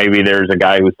picture, but maybe there's a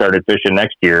guy who started fishing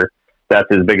next year. That's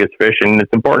his biggest fish, and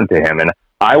it's important to him. And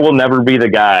I will never be the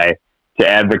guy to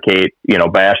advocate,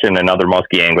 bashing another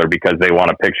muskie angler because they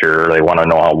want a picture or they want to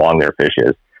know how long their fish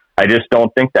is. I just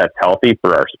don't think that's healthy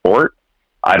for our sport.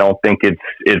 I don't think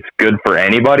it's good for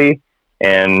anybody.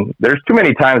 And there's too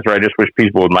many times where I just wish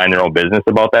people would mind their own business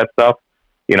about that stuff.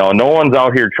 No one's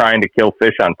out here trying to kill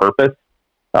fish on purpose.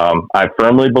 I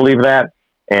firmly believe that.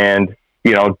 And,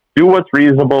 do what's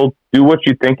reasonable, do what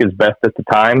you think is best at the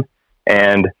time,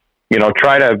 and,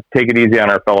 try to take it easy on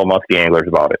our fellow muskie anglers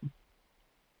about it.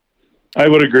 I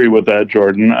would agree with that,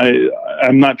 Jordan.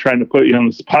 I'm not trying to put you on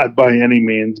the spot by any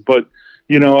means, but,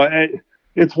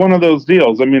 it's one of those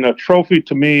deals. I mean, a trophy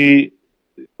to me,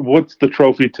 what's the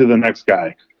trophy to the next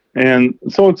guy? And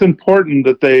so it's important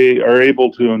that they are able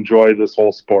to enjoy this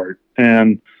whole sport.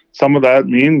 And some of that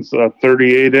means a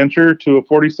 38-incher to a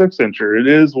 46-incher. It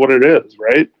is what it is,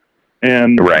 right?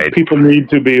 And people need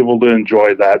to be able to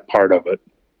enjoy that part of it.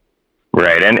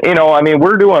 Right. And, I mean,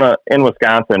 we're doing in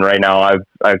Wisconsin right now.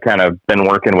 I've kind of been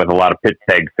working with a lot of pit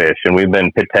tag fish, and we've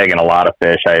been pit tagging a lot of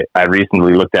fish. I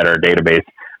recently looked at our database.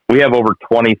 We have over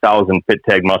 20,000 pit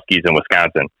tag muskies in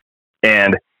Wisconsin.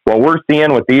 And what we're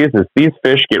seeing with these is these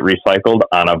fish get recycled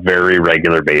on a very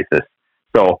regular basis.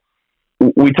 So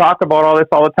we talk about all this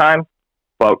all the time,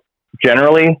 but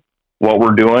generally what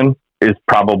we're doing is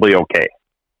probably okay.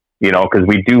 Because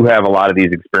we do have a lot of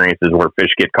these experiences where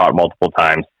fish get caught multiple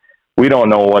times. We don't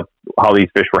know how these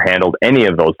fish were handled any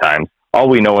of those times. All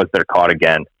we know is they're caught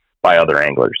again by other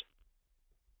anglers.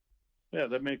 Yeah,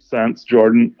 that makes sense,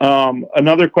 Jordan.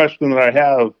 Another question that I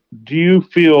have, do you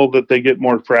feel that they get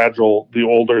more fragile the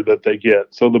older that they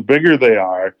get? So the bigger they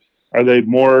are they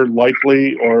more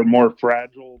likely or more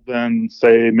fragile than,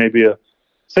 say, maybe a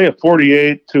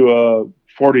 48 to a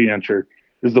 40-incher?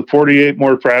 Is the 48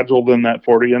 more fragile than that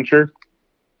 40-incher?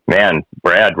 Man,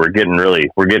 Brad, we're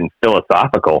getting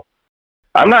philosophical.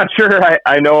 I'm not sure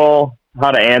I know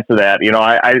how to answer that.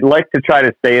 I like to try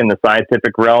to stay in the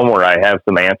scientific realm where I have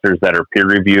some answers that are peer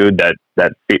reviewed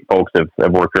that folks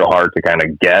have worked real hard to kind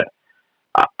of get.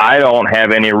 I don't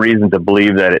have any reason to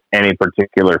believe that any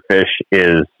particular fish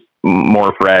is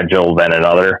more fragile than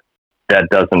another. That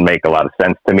doesn't make a lot of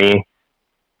sense to me.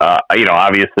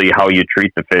 Obviously how you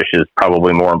treat the fish is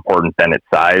probably more important than its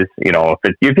size.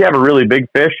 If you have a really big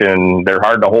fish and they're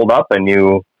hard to hold up and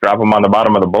you drop them on the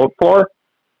bottom of the boat floor,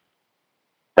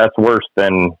 that's worse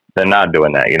than not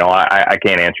doing that. I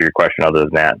can't answer your question other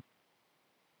than that.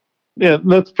 Yeah,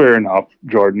 that's fair enough,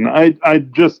 Jordan. I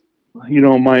just,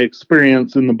 my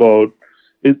experience in the boat,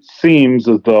 it seems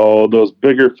as though those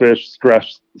bigger fish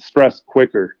stress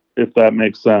quicker, if that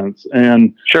makes sense.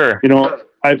 And sure,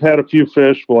 I've had a few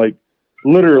fish like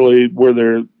literally where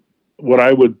they're what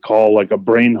I would call like a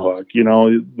brain hook.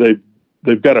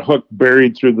 They've got a hook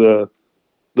buried through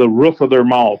the roof of their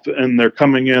mouth, and they're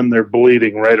coming in, they're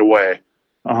bleeding right away.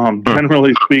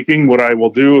 Generally speaking, what I will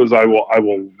do is I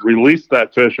will release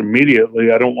that fish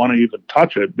immediately. I don't want to even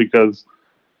touch it because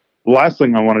the last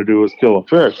thing I want to do is kill a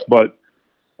fish. But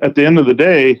at the end of the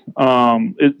day,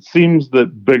 it seems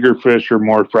that bigger fish are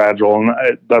more fragile,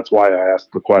 and that's why I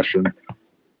asked the question.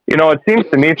 It seems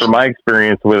to me, from my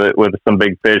experience with some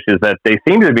big fish, is that they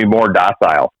seem to be more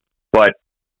docile. But,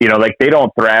 like they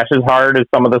don't thrash as hard as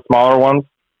some of the smaller ones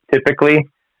typically.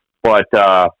 But,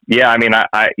 you have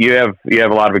a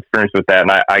lot of experience with that.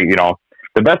 And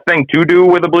the best thing to do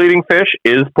with a bleeding fish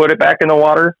is put it back in the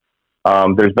water.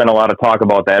 There's been a lot of talk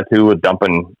about that too, with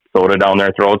dumping soda down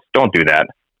their throats. Don't do that.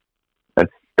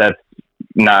 That's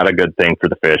not a good thing for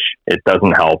the fish. It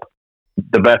doesn't help.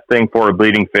 The best thing for a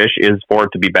bleeding fish is for it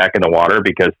to be back in the water,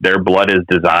 because their blood is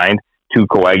designed to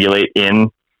coagulate in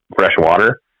fresh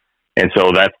water. And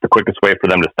so that's the quickest way for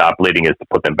them to stop bleeding, is to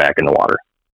put them back in the water.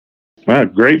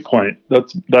 Great point.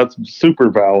 That's super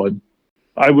valid.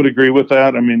 I would agree with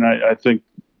that. I mean, I think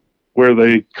where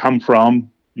they come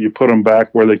from, you put them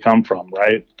back where they come from,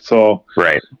 right? So,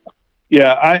 right.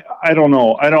 Yeah, I don't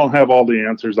know. I don't have all the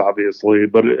answers, obviously,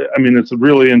 but it's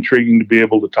really intriguing to be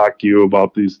able to talk to you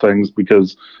about these things,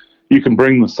 because you can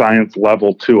bring the science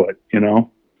level to it,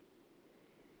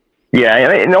 Yeah,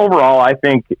 and overall, I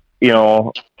think,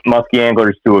 muskie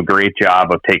anglers do a great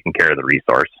job of taking care of the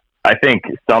resource. I think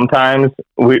sometimes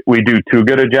we do too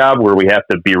good a job where we have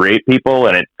to berate people,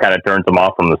 and it kind of turns them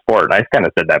off from the sport. And I kind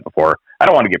of said that before. I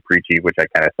don't want to get preachy, which I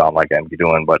kind of sound like I'm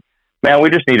doing, but man, we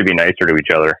just need to be nicer to each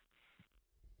other.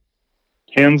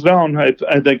 Hands down. I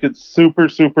think it's super,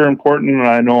 super important. And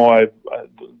I know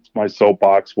it's my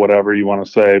soapbox, whatever you want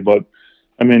to say, but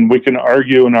we can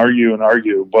argue and argue and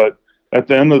argue, but at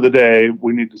the end of the day,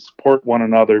 we need to support one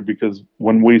another, because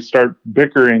when we start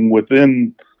bickering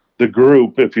within the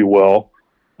group, if you will,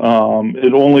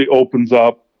 it only opens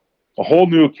up a whole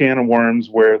new can of worms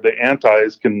where the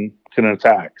antis can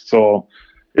attack. So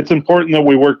it's important that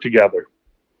we work together.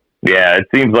 Yeah, it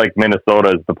seems like Minnesota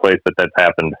is the place that's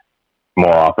happened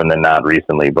more often than not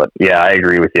recently. But yeah, I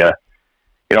agree with you.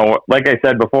 Like I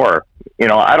said before,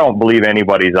 I don't believe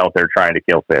anybody's out there trying to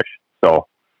kill fish. So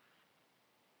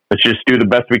let's just do the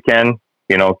best we can,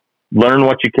 learn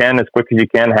what you can as quick as you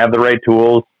can, have the right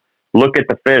tools, look at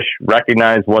the fish,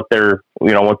 recognize what they're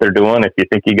doing. If you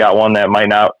think you got one that might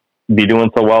not be doing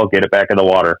so well, get it back in the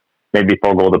water. Maybe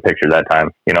forego the picture that time,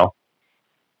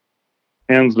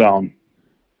 Hands down.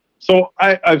 So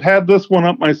I've had this one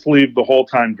up my sleeve the whole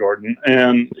time, Jordan,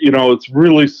 and it's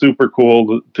really super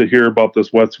cool to hear about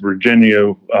this West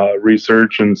Virginia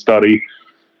research and study.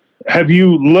 Have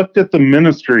you looked at the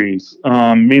ministries,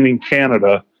 meaning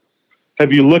Canada?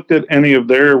 Have you looked at any of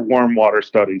their warm water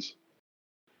studies?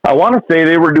 I want to say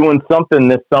they were doing something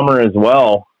this summer as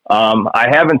well. I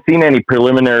haven't seen any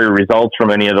preliminary results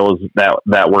from any of those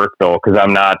that work though, because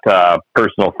I'm not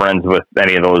personal friends with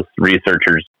any of those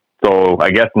researchers. So I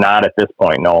guess not at this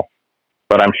point, no.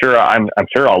 But I'm sure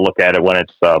I'll look at it when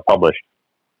it's published.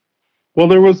 Well,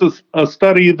 there was a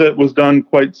study that was done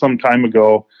quite some time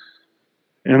ago,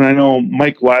 and I know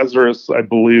Mike Lazarus, I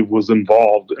believe, was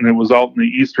involved, and it was out in the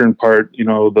eastern part,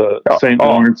 the St.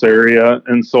 Lawrence area,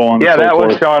 and so on. Yeah, and so that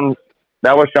forth.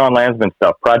 was Sean Landsman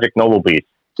stuff, Project Noble Beast.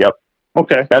 Yep.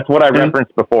 Okay, that's what I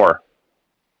referenced before.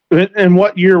 And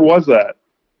what year was that?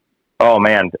 Oh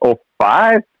man,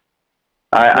 2005.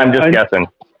 I'm just guessing.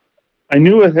 I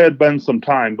knew it had been some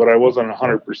time, but I wasn't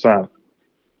 100%.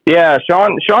 Yeah,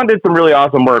 Sean did some really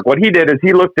awesome work. What he did is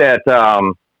he looked at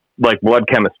like blood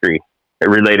chemistry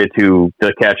related to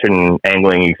the catch and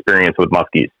angling experience with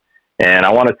muskies. And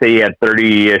I want to say he had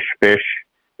 30-ish fish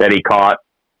that he caught,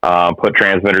 put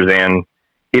transmitters in.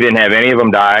 He didn't have any of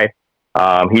them die.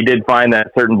 He did find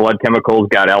that certain blood chemicals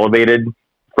got elevated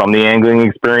from the angling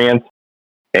experience.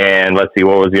 And let's see,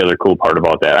 what was the other cool part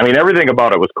about that? Everything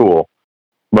about it was cool.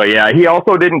 But yeah, he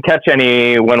also didn't catch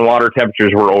any when water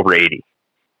temperatures were over 80.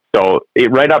 So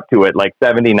right up to it, like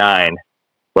 79,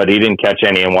 but he didn't catch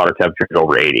any in water temperatures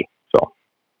over 80. So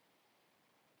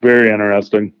very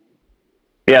interesting.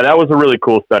 Yeah, that was a really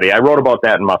cool study. I wrote about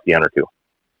that in Muskie Hunter too.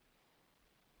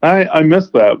 I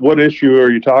missed that. What issue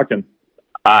are you talking?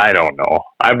 I don't know.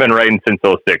 I've been writing since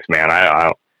 2006,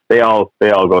 man. They all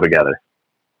go together.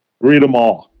 Read them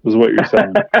all, is what you're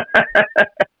saying.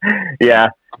 Yeah.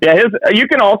 You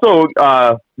can also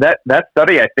that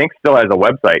study I think still has a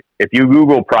website. If you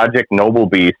Google Project Noble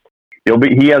Beast, he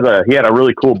had a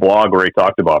really cool blog where he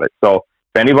talked about it. So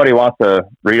if anybody wants to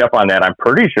read up on that, I'm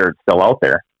pretty sure it's still out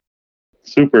there.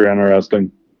 Super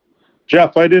interesting.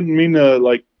 Jeff, I didn't mean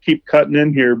to keep cutting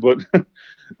in here, but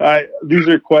these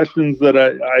are questions that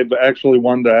I've actually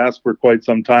wanted to ask for quite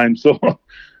some time. So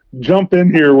jump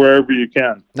in here wherever you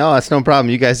can. No, it's no problem.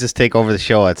 You guys just take over the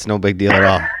show. It's no big deal at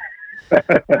all.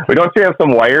 But don't you have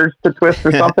some wires to twist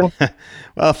or something?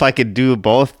 Well, if I could do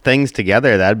both things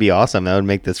together, that'd be awesome. That would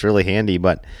make this really handy.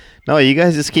 But no, you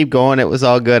guys just keep going. It was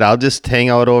all good. I'll just hang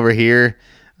out over here.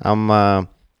 I'm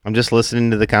just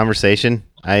listening to the conversation.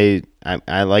 I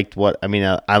liked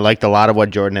I liked a lot of what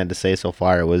Jordan had to say so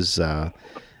far. It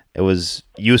was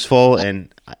useful,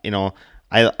 and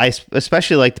I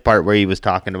especially like the part where he was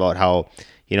talking about how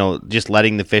just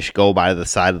letting the fish go by the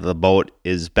side of the boat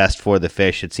is best for the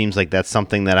fish. It seems like that's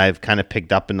something that I've kind of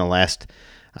picked up in the last,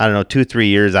 2-3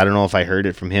 years. I don't know if I heard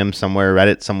it from him somewhere, read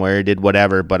it somewhere, did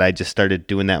whatever, but I just started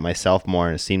doing that myself more,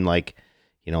 and it seemed like,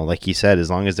 like he said, as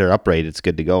long as they're upright, it's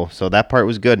good to go. So that part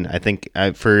was good. I think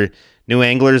for new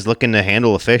anglers looking to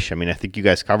handle a fish, I think you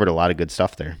guys covered a lot of good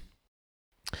stuff there.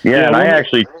 Yeah, and I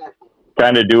actually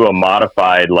kind of do a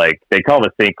modified, like they call the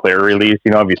St. Clair release.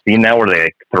 Have you seen that where they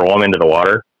throw them into the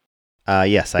water?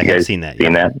 Yes, I have seen that.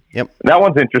 Seen that? Yep. That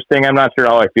one's interesting. I'm not sure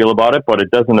how I feel about it, but it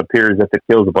doesn't appear as if it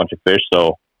kills a bunch of fish.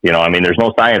 So, there's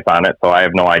no science on it, so I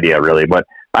have no idea really. But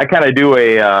I kind of do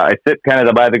I sit kind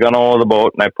of by the gunnel of the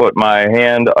boat, and I put my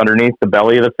hand underneath the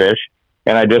belly of the fish,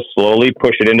 and I just slowly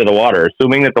push it into the water.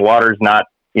 Assuming that the water's not,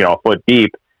 a foot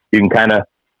deep, you can kind of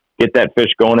get that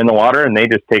fish going in the water, and they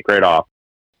just take right off.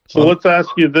 So let's ask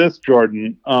you this,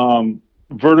 Jordan.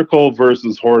 Vertical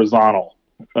versus horizontal.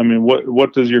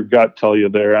 What does your gut tell you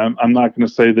there? I'm not going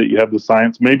to say that you have the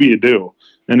science. Maybe you do.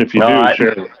 And if you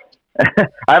share it.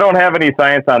 I don't have any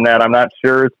science on that. I'm not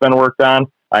sure it's been worked on.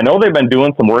 I know they've been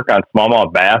doing some work on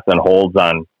smallmouth bass and holds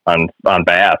on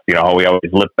bass. How we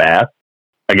always lip bass.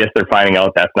 I guess they're finding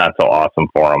out that's not so awesome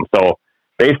for them. So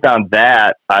based on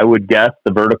that, I would guess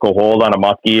the vertical hold on a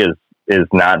muskie is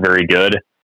not very good.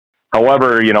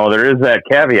 However, there is that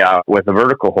caveat with the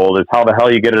vertical hold is how the hell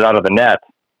you get it out of the net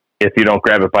if you don't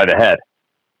grab it by the head.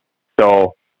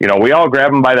 So, we all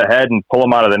grab them by the head and pull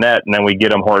them out of the net, and then we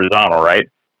get them horizontal, right?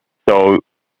 So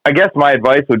I guess my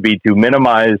advice would be to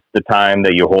minimize the time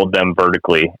that you hold them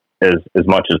vertically as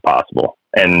much as possible.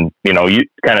 And, you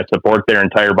kind of support their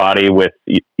entire body with,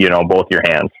 both your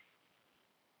hands.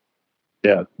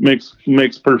 Yeah, makes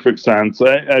perfect sense.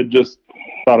 I just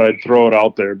thought I'd throw it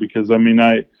out there because,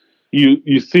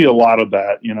 you see a lot of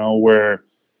that, where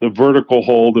the vertical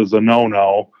hold is a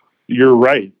no-no. You're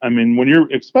right. When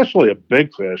you're, especially a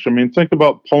big fish, think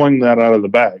about pulling that out of the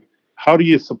bag. How do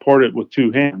you support it with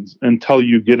two hands until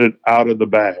you get it out of the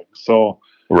bag? So,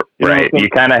 right. You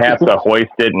kind of have to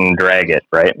hoist it and drag it,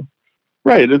 right?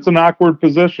 Right. It's an awkward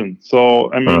position.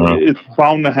 So, It's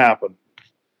bound to happen.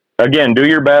 Again, do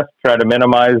your best. Try to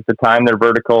minimize the time they're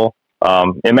vertical.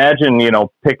 Imagine,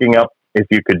 picking up, if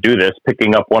you could do this,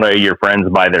 picking up one of your friends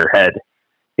by their head.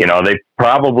 They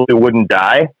probably wouldn't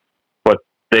die, but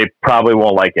they probably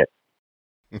won't like it.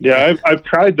 Yeah, I've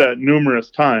tried that numerous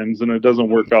times, and it doesn't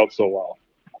work out so well.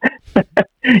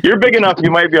 You're big enough, you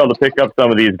might be able to pick up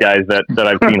some of these guys that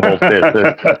I've seen hold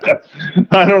fish.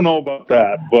 I don't know about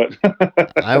that, but...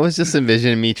 I was just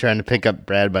envisioning me trying to pick up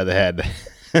Brad by the head.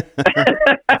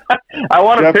 I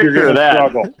want a picture of that.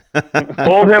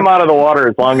 Hold him out of the water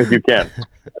as long as you can.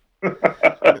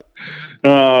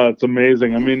 It's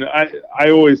amazing. I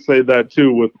always say that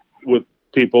too with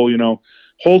people,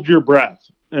 hold your breath.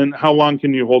 And how long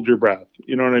can you hold your breath?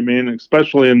 You know what I mean?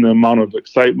 Especially in the amount of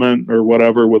excitement or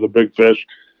whatever with a big fish.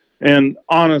 And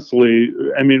honestly,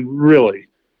 really,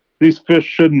 these fish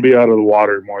shouldn't be out of the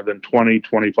water more than 20,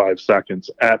 25 seconds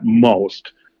at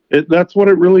most. That's what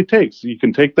it really takes. You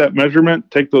can take that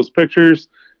measurement, take those pictures,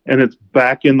 and it's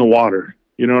back in the water.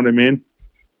 You know what I mean?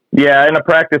 Yeah, in a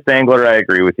practice angler, I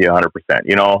agree with you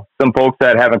 100%. Some folks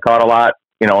that haven't caught a lot,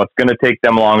 it's going to take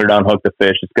them longer to unhook the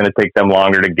fish. It's going to take them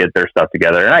longer to get their stuff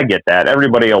together. And I get that.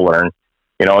 Everybody will learn.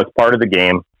 It's part of the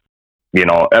game.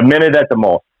 A minute at the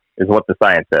most is what the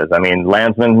science says.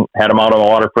 Landsman had them out on the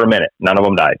water for a minute. None of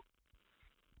them died.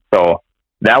 So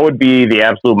that would be the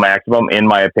absolute maximum, in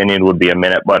my opinion, would be a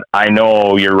minute. But I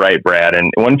know you're right, Brad.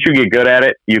 And once you get good at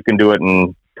it, you can do it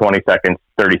in 20 seconds,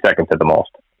 30 seconds at the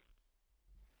most.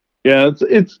 Yeah,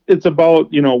 it's about,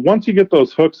 once you get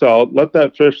those hooks out, let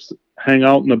that fish hang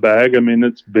out in the bag.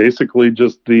 It's basically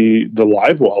just the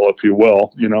live well, if you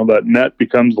will. That net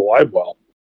becomes the live well.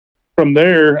 From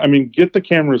there, get the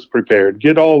cameras prepared,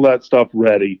 get all that stuff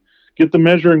ready, get the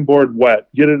measuring board wet,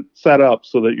 get it set up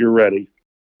so that you're ready.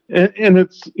 And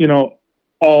it's,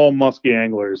 all musky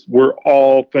anglers. We're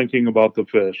all thinking about the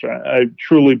fish. I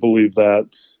truly believe that.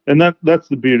 And that's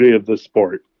the beauty of this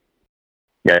sport.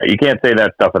 Yeah, you can't say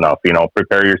that stuff enough.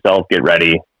 Prepare yourself, get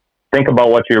ready, think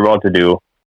about what you're about to do.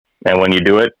 And when you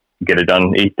do it, get it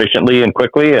done efficiently and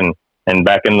quickly and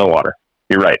back in the water.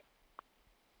 You're right.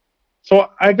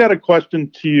 So I got a question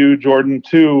to you, Jordan,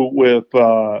 too, with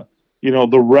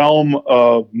the realm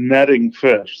of netting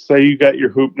fish. Say you got your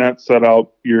hoop net set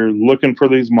up, you're looking for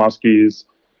these muskies.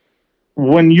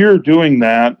 When you're doing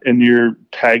that and you're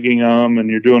tagging them and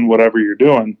you're doing whatever you're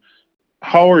doing,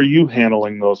 how are you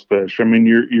handling those fish? I mean,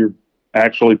 you're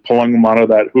actually pulling them out of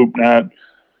that hoop net,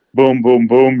 boom, boom,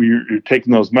 boom. You're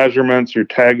taking those measurements, you're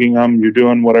tagging them, you're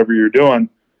doing whatever you're doing.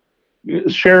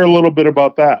 Share a little bit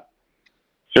about that.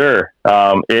 Sure.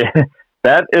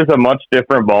 That is a much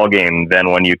different ball game than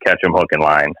when you catch them hook and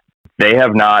line. They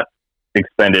have not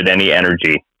expended any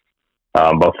energy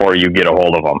before you get a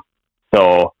hold of them.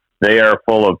 So they are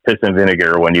full of piss and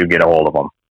vinegar when you get a hold of them.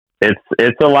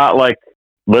 It's a lot like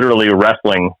literally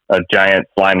wrestling a giant,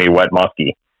 slimy, wet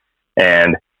muskie.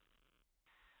 And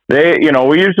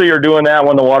we usually are doing that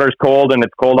when the water's cold and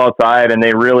it's cold outside and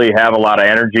they really have a lot of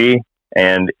energy.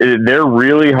 And they're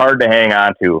really hard to hang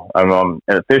on to.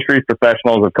 Fisheries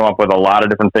professionals have come up with a lot of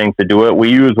different things to do it. We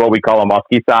use what we call a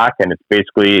muskie sock, and it's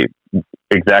basically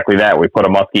exactly that. We put a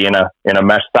muskie in a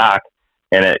mesh sock,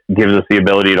 and it gives us the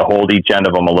ability to hold each end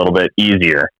of them a little bit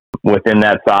easier. Within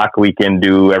that sock, we can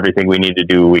do everything we need to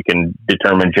do. We can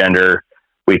determine gender.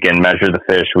 We can measure the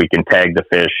fish. We can tag the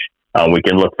fish. We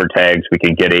can look for tags. We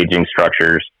can get aging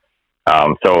structures.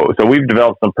 So we've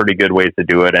developed some pretty good ways to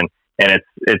do it, and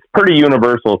it's pretty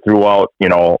universal throughout,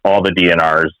 all the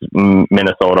DNRs,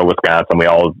 Minnesota, Wisconsin.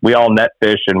 We all net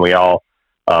fish, and we all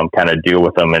kind of deal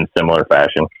with them in similar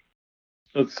fashion.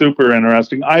 That's super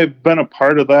interesting. I've been a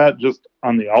part of that just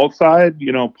on the outside,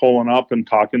 pulling up and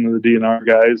talking to the DNR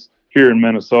guys here in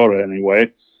Minnesota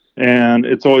anyway. And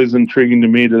it's always intriguing to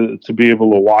me to be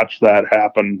able to watch that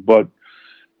happen. But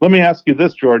let me ask you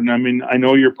this, Jordan. I mean, I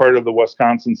know you're part of the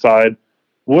Wisconsin side.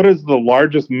 What is the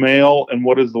largest male and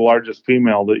what is the largest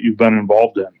female that you've been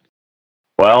involved in?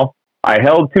 Well, I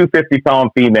held two 50-pound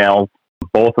females.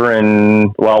 Both were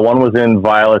one was in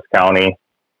Vilas County.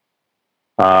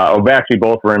 Actually,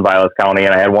 both were in Vilas County,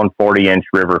 and I had one 40-inch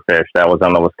river fish that was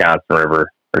on the Wisconsin River.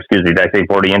 Or excuse me, did I say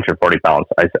 40-inch or 40 pounds?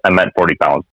 I meant 40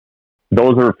 pounds.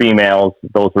 Those were females.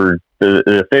 Those were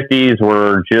the 50s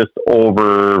were just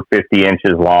over 50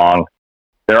 inches long.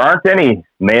 There aren't any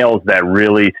males that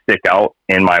really stick out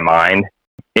in my mind.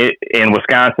 In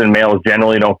Wisconsin, males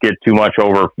generally don't get too much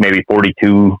over maybe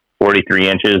 42, 43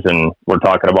 inches, and we're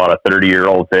talking about a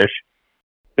 30-year-old fish.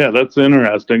 Yeah, that's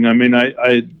interesting. I mean,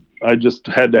 I just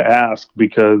had to ask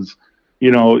because,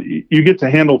 you get to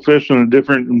handle fish in a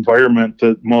different environment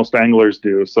that most anglers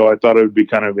do. So I thought it would be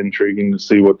kind of intriguing to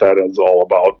see what that is all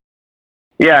about.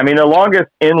 Yeah, I mean, the longest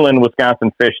inland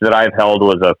Wisconsin fish that I've held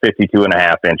was a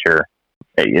 52.5 incher.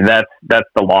 That's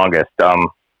the longest.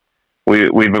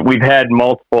 We've had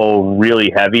multiple really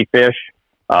heavy fish.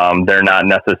 They're not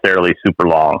necessarily super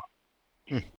long.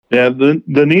 Yeah,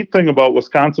 the neat thing about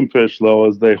Wisconsin fish though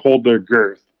is they hold their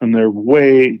girth and they're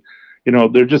way,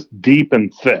 they're just deep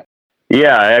and thick.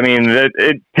 Yeah, I mean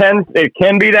it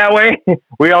can be that way.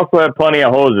 We also have plenty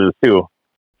of hoses too.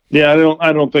 Yeah,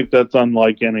 I don't think that's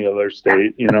unlike any other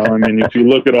state. I mean, if you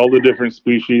look at all the different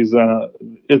species,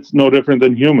 it's no different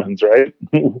than humans, right?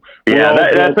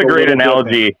 Yeah, that's a great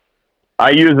analogy.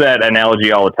 I use that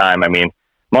analogy all the time. I mean,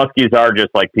 muskies are just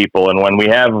like people, and when we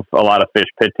have a lot of fish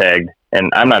pit tagged, and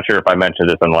I'm not sure if I mentioned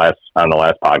this on the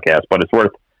last podcast, but it's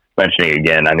worth mentioning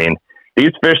again. I mean,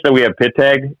 these fish that we have pit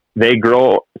tagged, they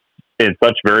grow in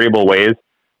such variable ways.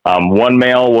 One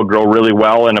male will grow really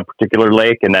well in a particular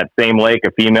lake, and that same lake,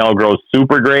 a female grows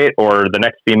super great, or the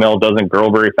next female doesn't grow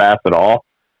very fast at all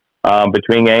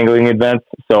between angling events.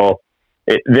 So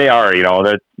they are,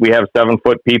 that we have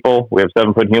 7-foot people, we have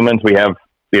 7-foot humans, we have,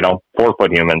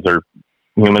 4-foot humans, or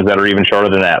humans that are even shorter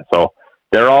than that. So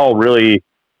they're all really,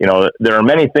 there are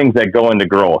many things that go into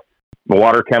growth: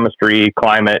 water chemistry,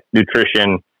 climate,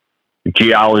 nutrition,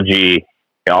 geology,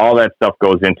 all that stuff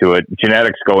goes into it.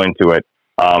 Genetics go into it.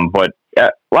 But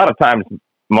a lot of times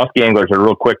muskie anglers are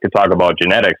real quick to talk about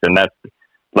genetics, and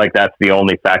that's the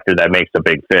only factor that makes a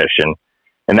big fish.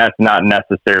 And that's not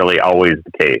necessarily always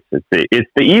the case. It's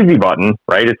the easy button,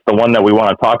 right? It's the one that we want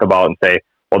to talk about and say,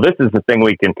 well, this is the thing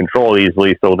we can control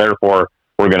easily, so therefore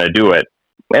we're going to do it.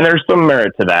 And there's some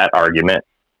merit to that argument,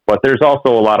 but there's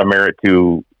also a lot of merit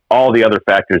to all the other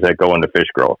factors that go into fish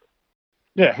growth.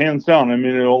 Yeah, hands down. I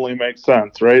mean, it only makes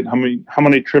sense, right? How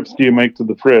many trips do you make to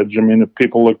the fridge? I mean, if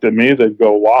people looked at me, they'd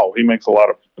go, "Wow, he makes a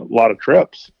lot of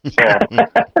trips." So.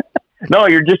 No,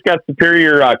 you just got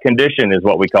superior condition, is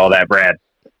what we call that, Brad.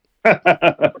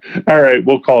 All right,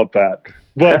 we'll call it that.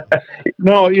 But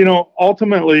no,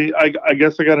 ultimately, I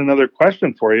guess I got another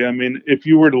question for you. I mean, if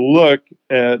you were to look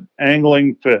at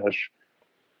angling fish,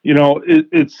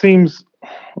 it seems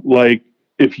like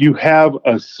if you have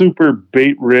a super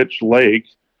bait-rich lake,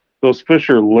 those fish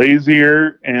are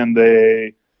lazier, and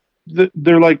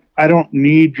they're like, I don't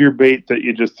need your bait that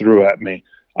you just threw at me.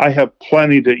 I have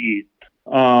plenty to eat.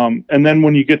 And then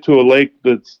when you get to a lake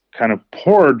that's kind of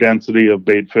poor density of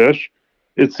bait fish,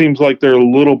 it seems like they're a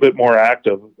little bit more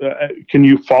active. Can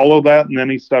you follow that in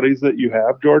any studies that you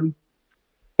have, Jordan?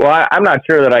 Well, I'm not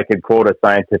sure that I could quote a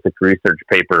scientific research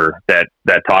paper that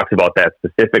talks about that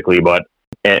specifically, but,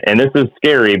 and this is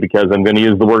scary because I'm going to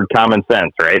use the word common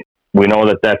sense, right? We know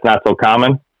that that's not so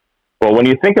common. But when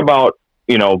you think about,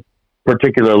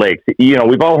 particular lakes,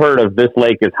 we've all heard of this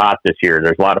lake is hot this year.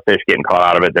 There's a lot of fish getting caught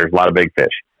out of it. There's a lot of big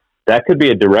fish. That could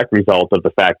be a direct result of the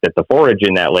fact that the forage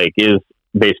in that lake is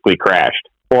basically crashed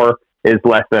or is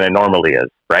less than it normally is,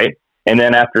 right? And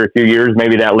then after a few years,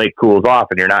 maybe that lake cools off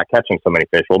and you're not catching so many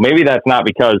fish. Well, maybe that's not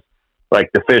because like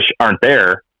the fish aren't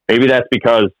there. Maybe that's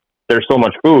because there's so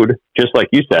much food, just like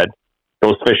you said,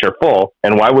 those fish are full.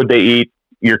 And why would they eat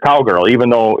your cowgirl, even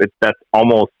though that's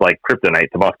almost like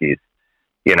kryptonite to muskies?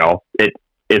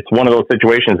 It's one of those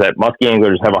situations that muskie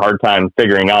anglers have a hard time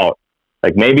figuring out.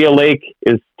 Like maybe a lake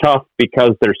is tough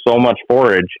because there's so much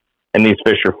forage and these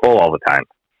fish are full all the time.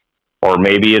 Or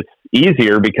maybe it's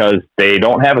easier because they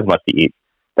don't have as much to eat.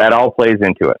 That all plays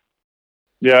into it.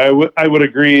 Yeah, I would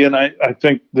agree. And I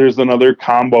think there's another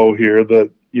combo here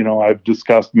that, I've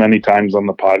discussed many times on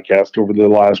the podcast over the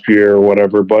last year or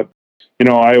whatever. But,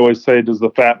 I always say, does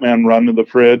the fat man run to the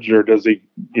fridge or does he,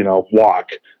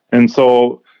 walk? And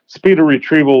so speed of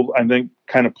retrieval, I think,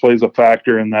 kind of plays a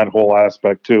factor in that whole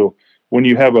aspect too. When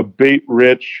you have a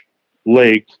bait-rich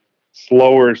lake,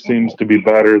 slower seems to be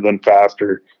better than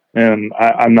faster. And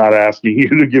I'm not asking you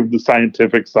to give the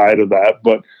scientific side of that,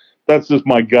 but that's just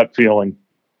my gut feeling.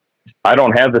 I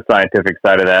don't have the scientific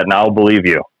side of that, and I'll believe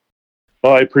you.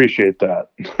 Well, I appreciate that.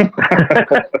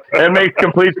 It makes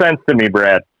complete sense to me,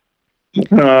 Brad.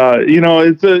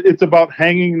 It's about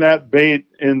hanging that bait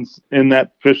in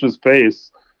that fish's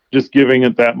face, just giving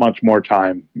it that much more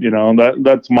time.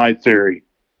 That's my theory.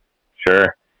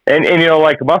 Sure. And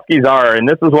like muskies are, and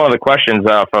this is one of the questions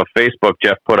from Facebook.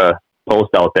 Jeff put a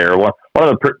post out there. One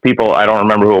of the people, I don't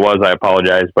remember who it was, I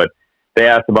apologize, but they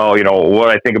asked about, what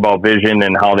I think about vision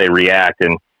and how they react.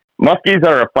 And muskies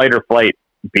are a fight or flight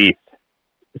beast.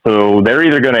 So they're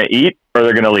either going to eat or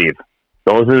they're going to leave.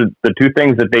 Those are the two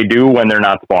things that they do when they're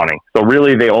not spawning. So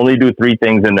really, they only do three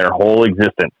things in their whole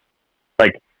existence.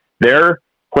 Like their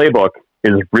playbook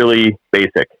is really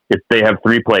basic. They have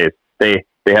three plays. They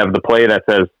have the play that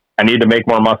says, I need to make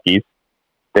more muskies.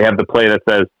 They have the play that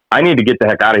says, I need to get the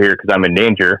heck out of here because I'm in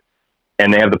danger.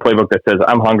 And they have the playbook that says,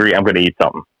 I'm hungry, I'm going to eat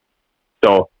something.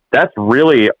 So that's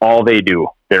really all they do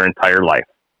their entire life.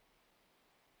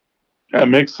 That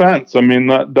makes sense. I mean,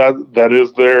 that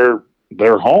is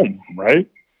their home, right?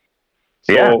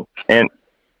 So, yeah. And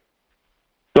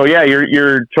so, yeah,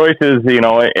 your choices,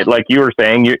 like you were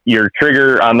saying, your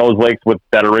trigger on those lakes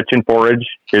that are rich in forage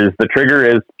is the trigger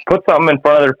is put something in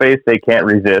front of their face they can't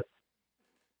resist.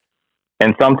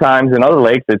 And sometimes in other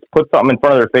lakes, it's put something in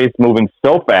front of their face moving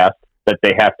so fast that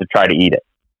they have to try to eat it.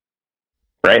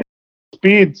 Right?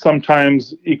 Speed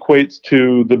sometimes equates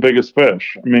to the biggest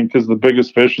fish. I mean, because the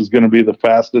biggest fish is going to be the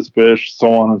fastest fish,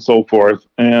 so on and so forth.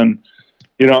 And,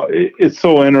 it's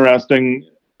so interesting.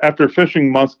 After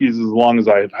fishing muskies as long as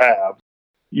I have,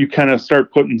 you kind of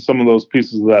start putting some of those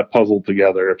pieces of that puzzle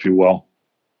together, if you will.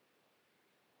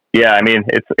 Yeah, I mean,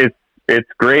 it's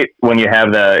great when you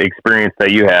have the experience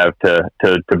that you have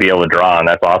to be able to draw on.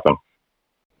 That's awesome.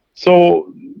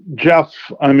 So, Jeff,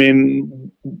 I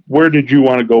mean, where did you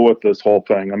want to go with this whole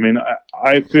thing? I mean,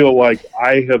 I feel like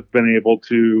I have been able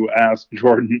to ask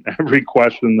Jordan every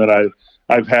question that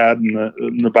I've had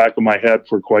in the back of my head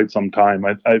for quite some time.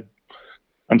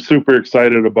 I'm super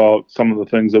excited about some of the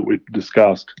things that we've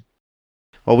discussed.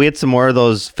 Well, we had some more of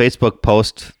those Facebook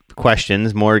post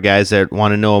questions, more guys that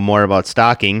want to know more about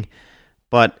stocking.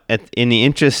 But in the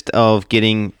interest of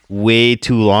getting way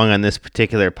too long on this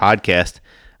particular podcast,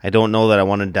 I don't know that I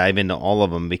want to dive into all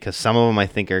of them because some of them I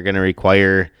think are going to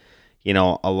require,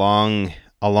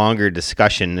 a longer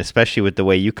discussion, especially with the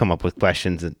way you come up with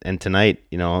questions. And tonight,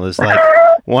 there's like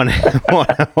one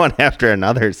after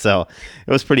another. So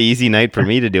it was a pretty easy night for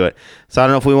me to do it. So I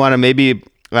don't know if we want to maybe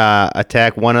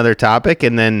attack one other topic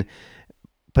and then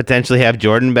potentially have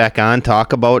Jordan back on,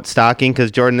 talk about stocking,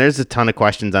 because Jordan, there's a ton of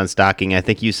questions on stocking. I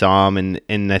think you saw them,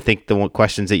 and I think the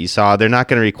questions that you saw, they're not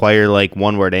going to require like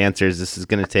one-word answers. This is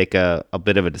going to take a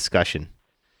bit of a discussion.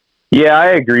 Yeah, I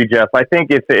agree, Jeff. I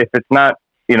think if it's not,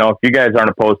 if you guys aren't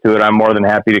opposed to it, I'm more than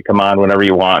happy to come on whenever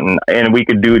you want, and we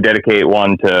could dedicate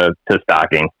one to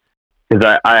stocking,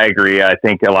 because I agree. I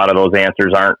think a lot of those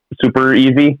answers aren't super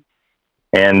easy,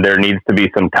 and there needs to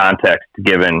be some context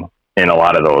given in a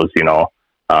lot of those,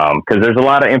 because there's a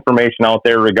lot of information out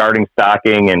there regarding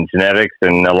stocking and genetics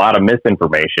and a lot of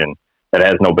misinformation that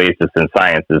has no basis in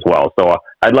science as well. So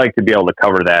I'd like to be able to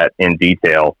cover that in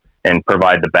detail and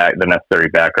provide the necessary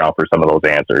background for some of those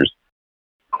answers.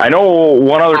 I know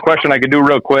one other question I could do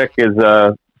real quick is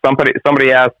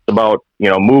somebody asked about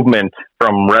movement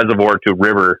from reservoir to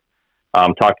river,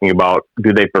 talking about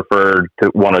do they prefer to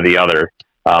one or the other.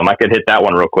 I could hit that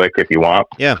one real quick if you want.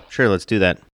 Yeah, sure. Let's do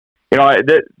that.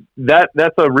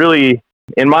 That's a really,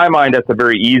 in my mind, that's a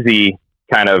very easy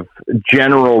kind of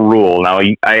general rule. Now,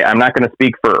 I'm not going to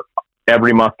speak for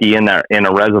every muskie in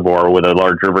a reservoir with a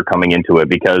large river coming into it,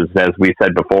 because as we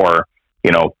said before,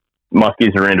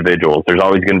 muskies are individuals. There's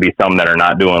always going to be some that are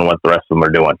not doing what the rest of them are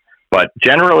doing. But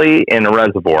generally in a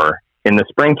reservoir, in the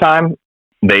springtime,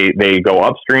 they go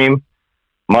upstream.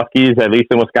 Muskies, at least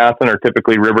in Wisconsin, are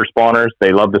typically river spawners.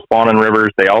 They love to spawn in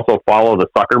rivers. They also follow the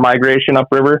sucker migration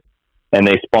upriver, and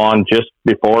they spawn just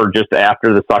before, just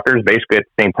after the suckers, basically at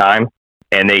the same time.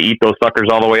 And they eat those suckers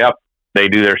all the way up. They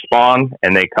do their spawn,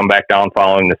 and they come back down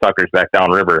following the suckers back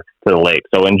down river to the lake.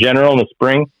 So in general, in the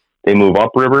spring, they move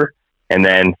upriver, and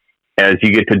then as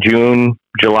you get to June,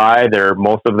 July,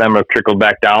 most of them have trickled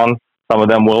back down. Some of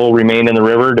them will remain in the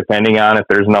river depending on if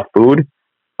there's enough food.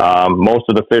 Most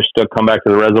of the fish still come back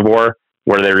to the reservoir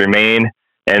where they remain.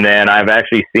 And then I've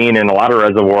actually seen in a lot of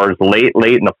reservoirs late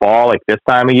in the fall, like this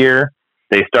time of year,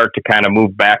 they start to kind of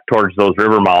move back towards those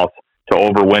river mouths to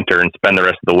overwinter and spend the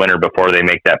rest of the winter before they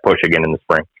make that push again in the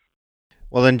spring.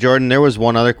 Well, then, Jordan, there was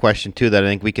one other question, too, that I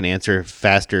think we can answer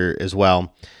faster as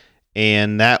well.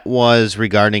 And that was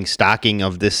regarding stocking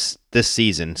of this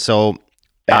season. So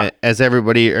as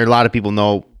everybody, or a lot of people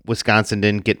know, Wisconsin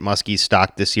didn't get muskies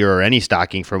stocked this year, or any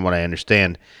stocking from what I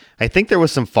understand. I think there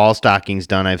was some fall stockings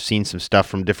done. I've seen some stuff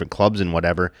from different clubs and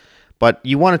whatever. But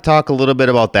you want to talk a little bit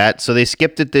about that. So they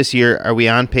skipped it this year. Are we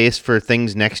on pace for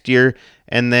things next year?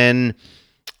 And then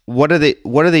what are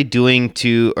they doing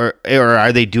to, or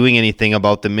are they doing anything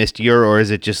about the missed year, or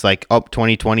is it just like,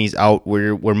 2020's out,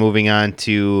 we're moving on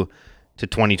to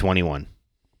 2021?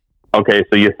 Okay,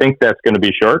 so you think that's going to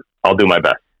be short? I'll do my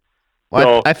best.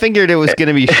 Well, I figured it was going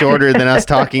to be shorter than us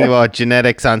talking about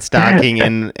genetics on stocking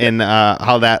and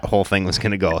how that whole thing was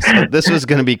going to go. So this was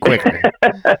going to be quicker.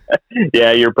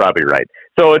 Yeah, you're probably right.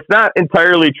 So it's not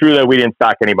entirely true that we didn't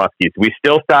stock any muskies. We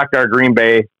still stocked our Green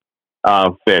Bay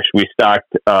fish. We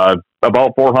stocked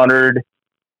about 400-ish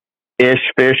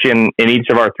fish in each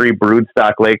of our 3 brood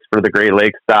stock lakes for the Great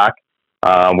Lakes stock.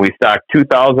 We stocked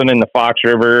 2,000 in the Fox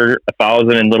River,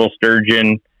 1,000 in Little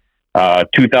Sturgeon,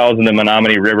 2,000 in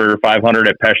Menominee River, 500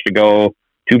 at Peshtigo,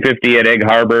 250 at Egg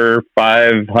Harbor,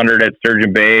 500 at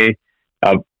Sturgeon Bay,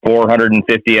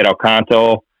 450 at El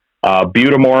Canto.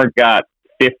 Butamore got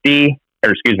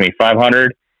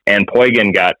 500, and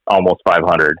Poygan got almost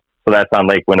 500. So that's on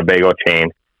Lake Winnebago chain.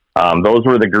 Those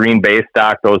were the Green Bay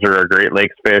stock. Those are our Great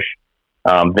Lakes fish.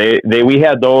 We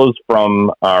had those from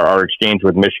our exchange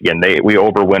with Michigan. We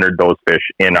overwintered those fish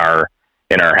in our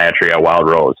hatchery at Wild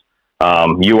Rose.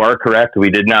 You are correct. We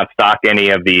did not stock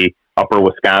any of the upper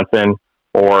Wisconsin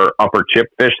or upper chip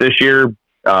fish this year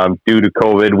due to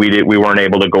COVID. We weren't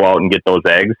able to go out and get those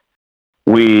eggs.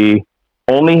 We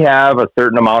only have a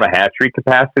certain amount of hatchery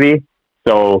capacity,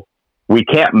 so we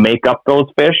can't make up those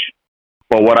fish.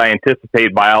 But what I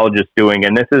anticipate biologists doing,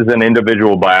 and this is an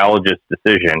individual biologist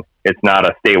decision, it's not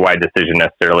a statewide decision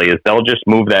necessarily, is they'll just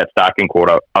move that stocking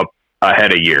quota up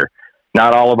ahead a year.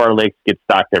 Not all of our lakes get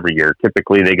stocked every year.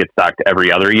 Typically, they get stocked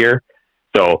every other year.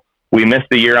 So we missed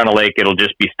a year on a lake, it'll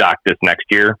just be stocked this next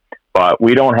year. But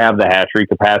we don't have the hatchery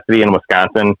capacity in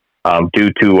Wisconsin due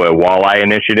to a walleye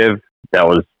initiative that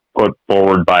was put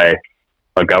forward by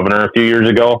a governor a few years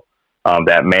ago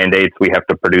that mandates we have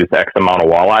to produce X amount of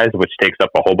walleyes, which takes up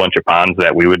a whole bunch of ponds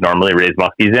that we would normally raise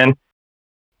muskies in.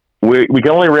 We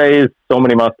can only raise so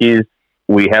many muskies.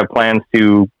 We have plans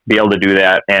to be able to do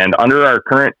that. And under our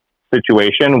current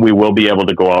situation, we will be able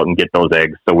to go out and get those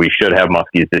eggs. So we should have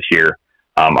muskies this year.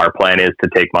 Our plan is to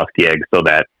take muskie eggs so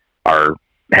that our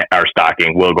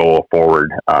stocking will go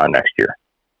forward next year.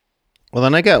 Well,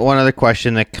 then I got one other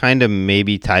question that kind of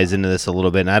maybe ties into this a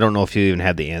little bit, and I don't know if you even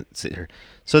have the answer.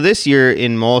 So this year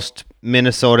in most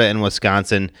Minnesota and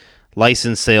Wisconsin,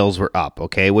 license sales were up,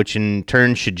 okay, which in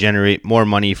turn should generate more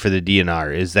money for the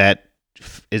DNR. Is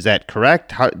that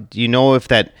correct? How, do you know if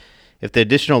the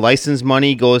additional license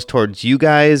money goes towards you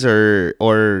guys,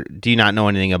 or do you not know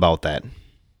anything about that?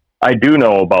 I do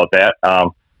know about that.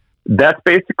 That's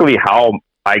basically how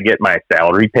I get my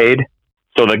salary paid.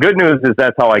 So the good news is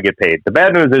that's how I get paid. The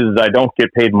bad news is I don't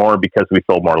get paid more because we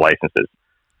sold more licenses.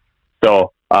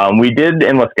 So We did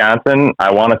in Wisconsin.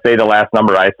 I want to say the last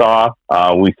number I saw,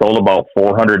 we sold about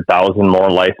 400,000 more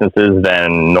licenses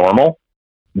than normal.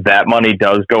 That money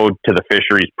does go to the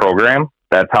fisheries program.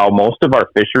 That's how most of our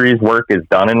fisheries work is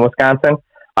done in Wisconsin.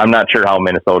 I'm not sure how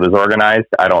Minnesota is organized.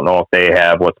 I don't know if they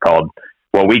have what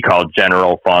we call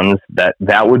general funds.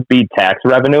 That would be tax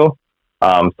revenue.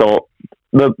 So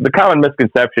the common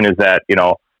misconception is that,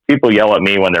 people yell at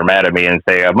me when they're mad at me and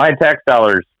say, my tax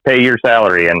dollars pay your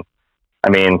salary. And I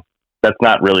mean, that's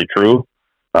not really true.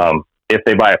 If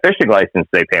they buy a fishing license,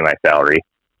 they pay my salary.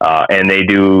 And they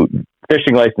do,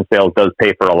 fishing license sales does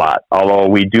pay for a lot, although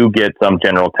we do get some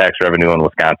general tax revenue in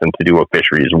Wisconsin to do a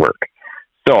fisheries work.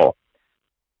 So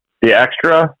the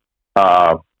extra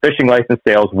fishing license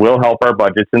sales will help our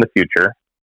budgets in the future.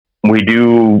 We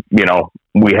do,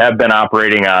 we have been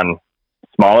operating on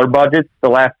smaller budgets the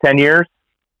last 10 years.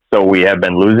 So we have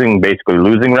been basically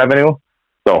losing revenue.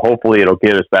 So hopefully it'll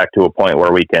get us back to a point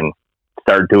where we can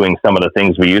start doing some of the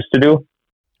things we used to do.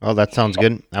 Well, that sounds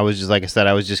good. I was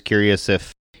just curious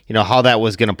if, how that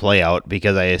was going to play out,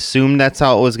 because I assumed that's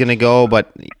how it was going to go.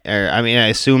 But I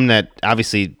assume that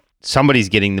obviously somebody's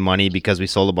getting the money because we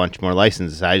sold a bunch more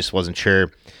licenses. I just wasn't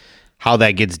sure how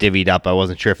that gets divvied up. I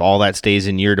wasn't sure if all that stays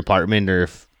in your department or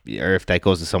if that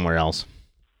goes to somewhere else.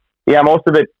 Yeah, most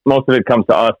of it comes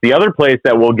to us. The other place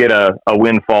that will get a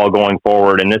windfall going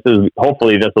forward, and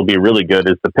hopefully this will be really good,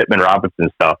 is the Pittman Robertson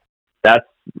stuff. That's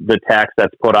the tax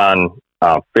that's put on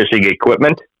fishing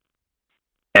equipment,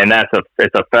 and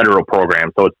it's a federal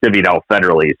program, so it's divvied out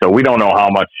federally. So we don't know how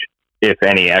much, if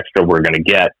any, extra we're going to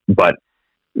get, but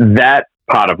that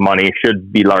pot of money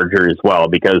should be larger as well,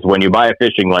 because when you buy a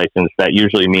fishing license, that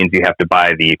usually means you have to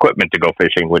buy the equipment to go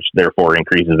fishing, which therefore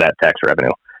increases that tax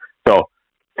revenue. So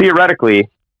theoretically,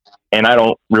 and I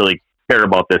don't really care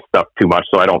about this stuff too much,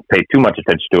 so I don't pay too much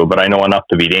attention to it, but I know enough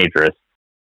to be dangerous.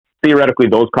 Theoretically,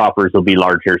 those coffers will be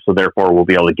larger, so therefore we'll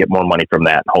be able to get more money from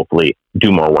that and hopefully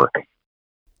do more work.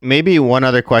 Maybe one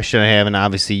other question I have, and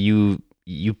obviously you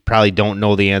probably don't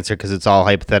know the answer because it's all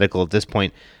hypothetical at this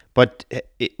point, but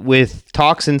with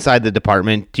talks inside the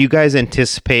department, do you guys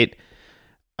anticipate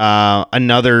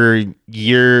another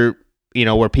year,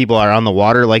 where people are on the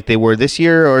water like they were this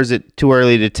year, or is it too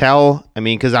early to tell? I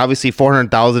mean, because obviously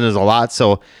 400,000 is a lot,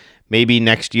 so maybe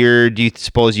next year, do you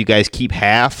suppose you guys keep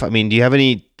half? I mean,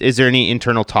 is there any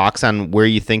internal talks on or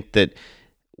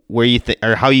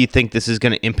how you think this is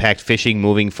going to impact fishing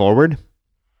moving forward?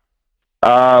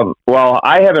 Well,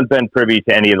 I haven't been privy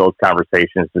to any of those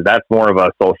conversations. That's more of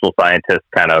a social scientist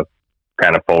kind of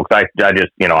folks. I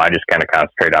just kind of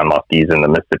concentrate on muskies in the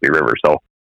Mississippi River. So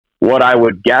what I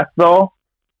would guess though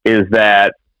is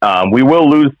that we will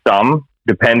lose some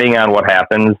depending on what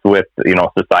happens with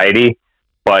society.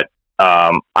 But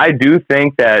I do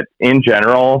think that in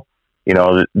general,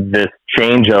 this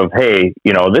change of, hey,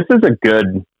 this is a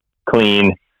good,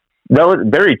 clean,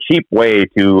 very cheap way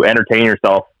to entertain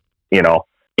yourself,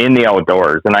 in the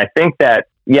outdoors. And I think that,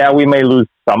 we may lose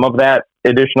some of that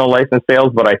additional license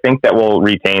sales, but I think that we'll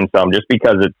retain some just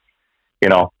because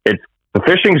the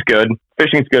fishing's good.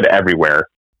 Fishing's good everywhere.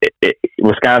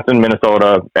 Wisconsin,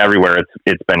 Minnesota, everywhere.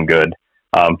 It's been good.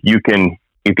 You can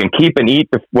keep and eat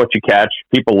what you catch.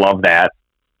 People love that.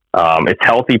 It's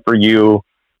healthy for you.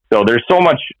 So there's so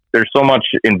much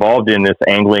involved in this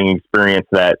angling experience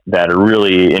that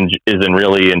really isn't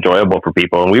really enjoyable for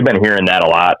people. And we've been hearing that a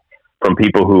lot from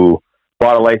people who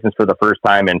bought a license for the first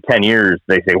time in 10 years.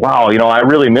 They say, wow, I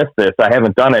really missed this. I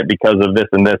haven't done it because of this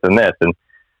and this and this. And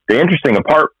the interesting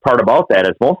part about that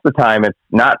is most of the time it's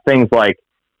not things like,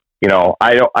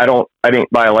 I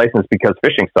didn't buy a license because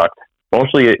fishing sucked.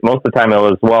 Most of the time it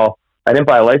was, well, I didn't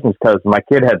buy a license because my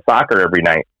kid had soccer every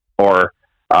night, or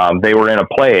they were in a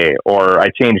play, or I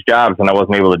changed jobs and I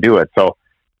wasn't able to do it. So,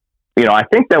 I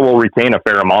think that we'll retain a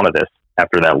fair amount of this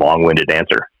after that long-winded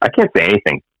answer. I can't say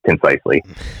anything concisely.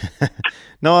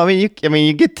 No, I mean,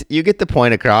 you get the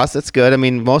point across. That's good. I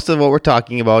mean, most of what we're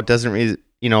talking about doesn't really,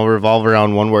 revolve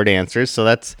around one-word answers. So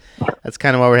that's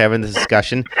kind of why we're having this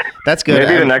discussion. That's good.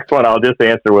 Maybe the next one I'll just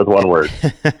answer with one word.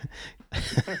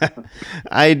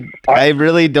 I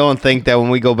really don't think that when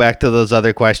we go back to those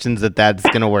other questions that's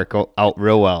going to work out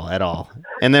real well at all.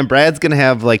 And then Brad's going to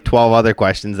have like 12 other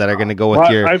questions that are going to go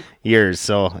with yours.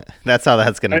 So that's how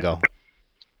that's going to go.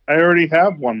 I already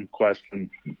have one question,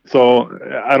 so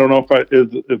I don't know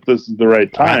if this is the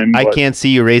right time. I can't see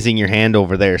you raising your hand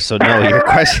over there, so no, your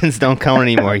questions don't count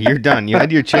anymore. You're done. You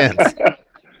had your chance.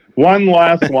 One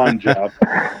last one, Jeff.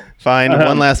 Fine,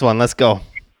 one last one. Let's go.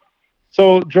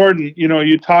 So, Jordan,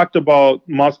 you talked about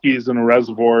muskies in a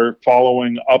reservoir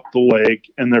following up the lake,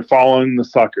 and they're following the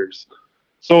suckers.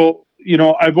 So,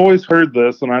 I've always heard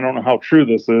this, and I don't know how true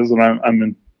this is, and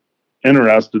I'm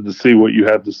interested to see what you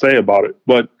have to say about it.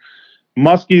 But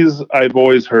muskies, I've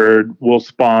always heard, will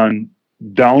spawn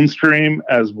downstream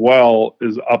as well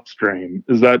as upstream.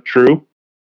 Is that true?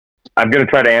 I'm going to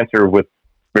try to answer with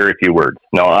very few words.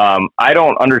 No, I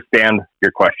don't understand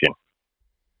your question.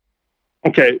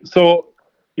 Okay, so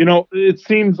it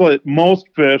seems like most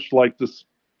fish like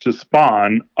to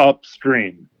spawn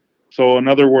upstream. So, in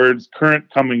other words, current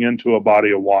coming into a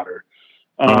body of water.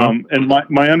 And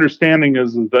my understanding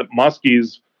is that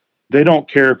muskies, they don't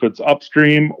care if it's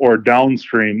upstream or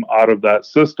downstream out of that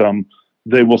system.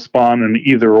 They will spawn in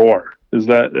either or. Does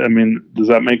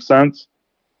that make sense?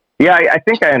 Yeah, I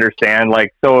think I understand.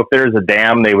 Like, so if there's a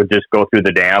dam, they would just go through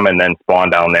the dam and then spawn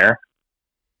down there.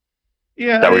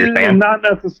 Yeah, is that what you're saying?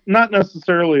 Not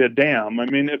necessarily a dam. I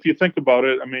mean, if you think about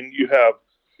it, I mean, you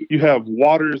have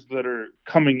waters that are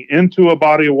coming into a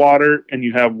body of water, and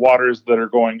you have waters that are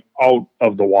going out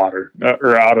of the water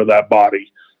or out of that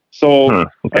body. So,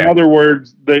 In other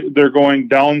words, they're going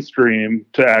downstream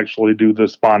to actually do the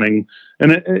spawning.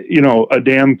 And a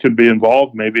dam could be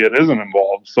involved, maybe it isn't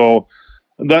involved. So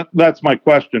that's my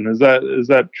question. Is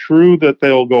that true that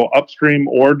they'll go upstream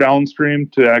or downstream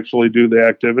to actually do the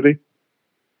activity?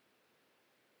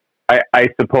 I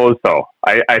suppose so.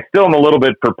 I still am a little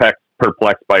bit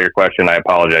perplexed by your question. I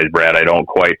apologize, Brad. I don't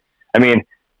quite. I mean,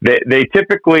 they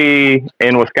typically,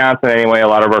 in Wisconsin anyway, a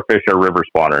lot of our fish are river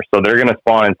spawners. So they're going to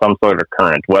spawn in some sort of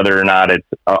current, whether or not it's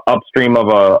upstream of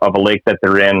a lake that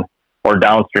they're in or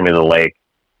downstream of the lake,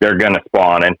 they're going to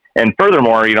spawn. And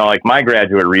furthermore, like my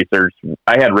graduate research,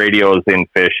 I had radios in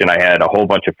fish, and I had a whole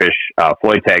bunch of fish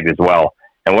Floyd tagged as well.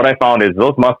 And what I found is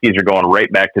those muskies are going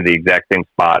right back to the exact same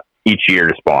spot each year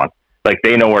to spawn. Like,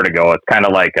 they know where to go. It's kind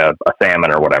of like a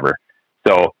salmon or whatever.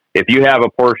 So if you have a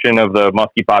portion of the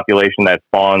muskie population that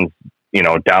spawns,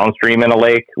 downstream in a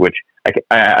lake, which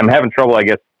I'm having trouble, I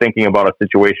guess, thinking about a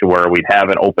situation where we'd have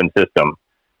an open system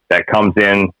that comes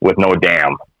in with no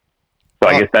dam. So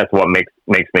I guess that's what makes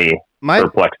me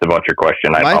perplexed about your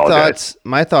question. I apologize.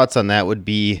 My thoughts on that would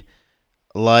be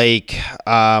like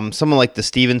someone like the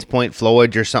Stevens Point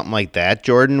flowage or something like that,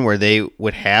 Jordan, where they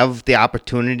would have the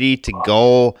opportunity to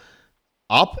go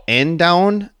up and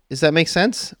down. Does that make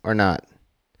sense or not?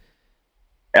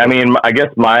 I mean, I guess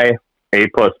my A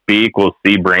plus B equals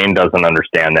C brain doesn't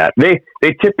understand that. They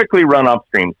typically run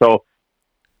upstream. So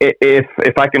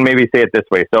if I can maybe say it this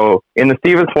way. So in the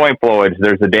Stevens Point flowage,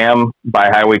 there's a dam by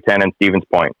Highway 10 in Stevens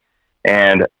Point.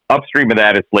 And upstream of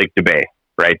that is Lake DuBay,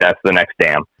 right? That's the next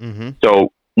dam. Mm-hmm.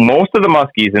 So most of the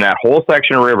muskies in that whole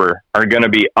section of river are going to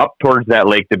be up towards that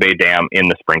Lake DuBay dam in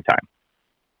the springtime.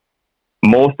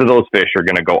 Most of those fish are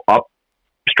going to go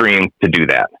upstream to do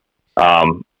that.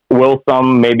 Will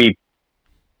some maybe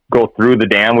go through the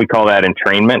dam? We call that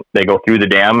entrainment. They go through the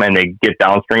dam and they get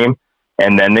downstream,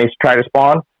 and then they try to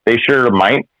spawn. They sure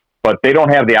might, but they don't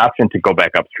have the option to go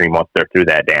back upstream once they're through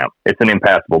that dam. It's an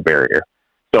impassable barrier.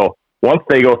 So once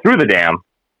they go through the dam,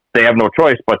 they have no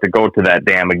choice but to go to that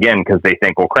dam again, because they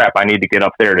think, well, crap, I need to get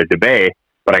up there to DuBay,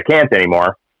 but I can't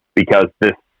anymore because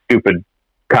this stupid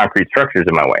concrete structure is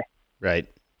in my way. Right.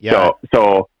 Yeah.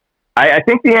 So I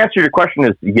think the answer to your question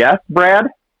is yes, Brad.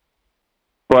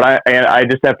 But I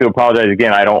just have to apologize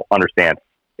again. I don't understand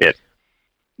it.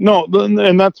 No,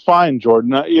 and that's fine,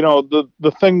 Jordan.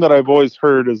 The thing that I've always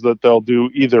heard is that they'll do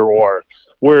either or,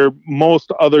 where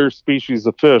most other species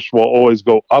of fish will always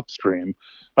go upstream.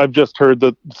 I've just heard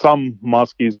that some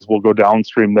muskies will go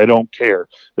downstream. They don't care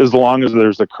as long as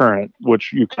there's a current,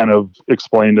 which you kind of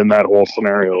explained in that whole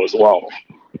scenario as well.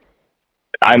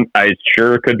 I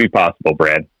sure could be possible,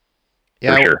 Brad.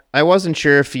 Yeah, sure. I wasn't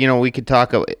sure if we could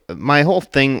talk. My whole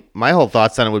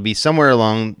thoughts on it would be somewhere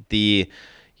along the,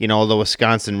 the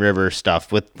Wisconsin River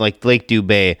stuff with like Lake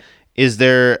DuBay. Is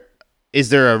there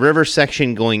a river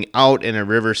section going out and a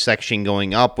river section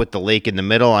going up with the lake in the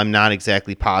middle? I'm not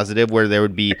exactly positive, where there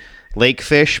would be lake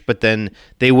fish, but then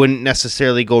they wouldn't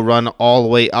necessarily go run all the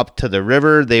way up to the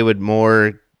river. They would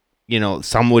more,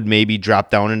 some would maybe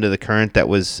drop down into the current that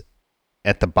was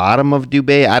at the bottom of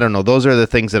DuBay. I don't know. Those are the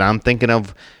things that I'm thinking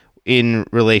of in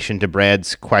relation to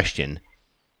Brad's question.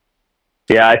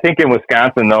 Yeah, I think in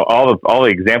Wisconsin, though, all the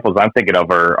examples I'm thinking of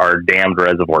are dammed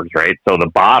reservoirs, right? So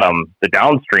the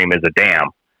downstream is a dam.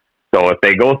 So if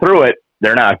they go through it,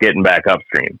 they're not getting back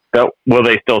upstream. So will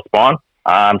they still spawn?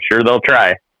 I'm sure they'll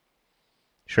try.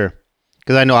 Sure.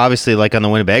 Because I know, obviously, like on the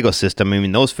Winnebago system, I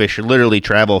mean, those fish literally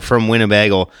travel from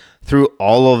Winnebago through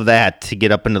all of that to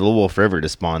get up into the Wolf River to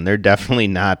spawn. They're definitely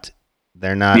not,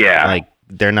 they're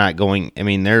not going, I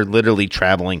mean, they're literally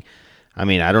traveling. I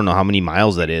mean, I don't know how many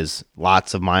miles that is.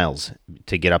 Lots of miles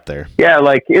to get up there. Yeah,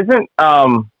 like isn't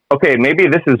okay, maybe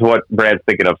this is what Brad's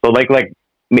thinking of. So like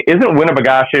isn't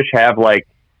Winnibigoshish have like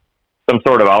some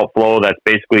sort of outflow that's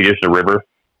basically just a river?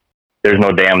 There's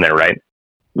no dam there, right?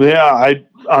 Yeah,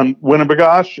 on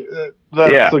Winnipegosh,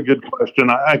 that's a good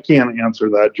question. I can't answer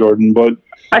that, Jordan, but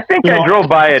I think I drove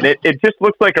by it. It just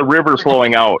looks like a river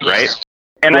flowing out, right?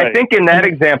 And right. I think in that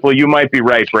example, you might be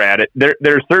right, Brad.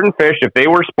 There's certain fish, if they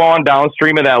were spawned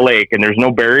downstream of that lake and there's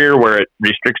no barrier where it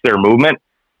restricts their movement,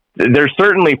 there's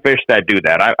certainly fish that do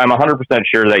that. I'm 100%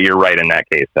 sure that you're right in that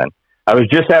case then. I was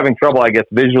just having trouble, I guess,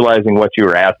 visualizing what you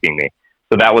were asking me.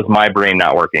 So that was my brain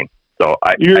not working. So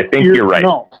I think you're right.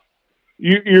 No,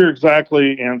 you're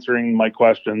exactly answering my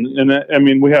question. And I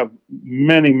mean, we have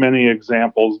many, many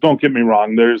examples. Don't get me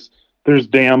wrong. There's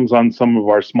dams on some of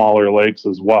our smaller lakes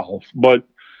as well. But,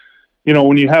 you know,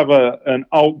 when you have an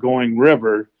outgoing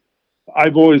river,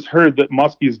 I've always heard that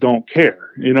muskies don't care,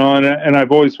 you know, and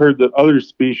I've always heard that other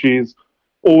species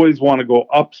always want to go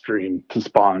upstream to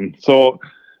spawn. So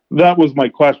that was my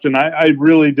question. I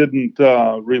really didn't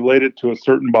relate it to a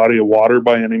certain body of water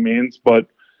by any means, but,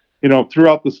 you know,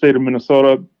 throughout the state of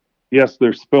Minnesota, yes,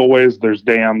 there's spillways, there's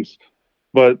dams,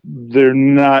 but they're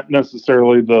not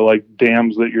necessarily the like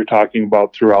dams that you're talking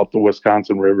about throughout the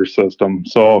Wisconsin River system.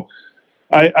 So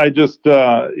I just,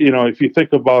 you know, if you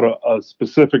think about a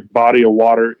specific body of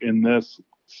water in this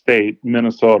state,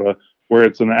 Minnesota, where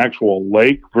it's an actual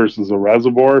lake versus a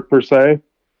reservoir per se,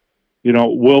 you know,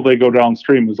 will they go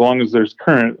downstream? As long as there's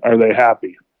current, are they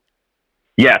happy?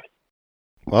 Yes.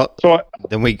 Well, so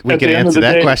then we can answer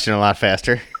that question a lot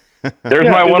faster. There's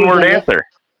my one-word answer.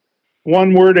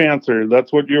 One-word answer.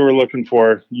 That's what you were looking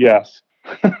for. Yes.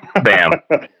 Bam.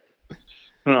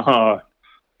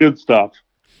 Good stuff.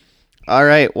 All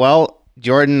right. Well,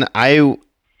 Jordan,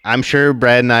 I'm sure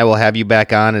Brad and I will have you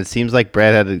back on. It seems like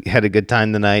Brad had a good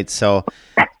time tonight. So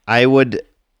I would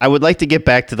like to get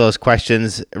back to those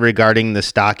questions regarding the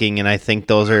stocking, and I think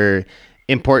those are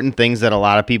important things that a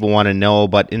lot of people want to know.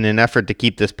 But in an effort to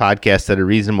keep this podcast at a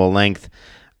reasonable length,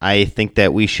 I think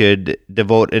that we should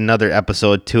devote another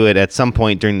episode to it at some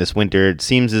point during this winter. It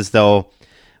seems as though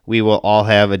we will all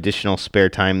have additional spare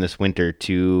time this winter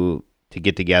to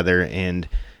get together and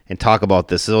talk about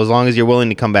this. So as long as you're willing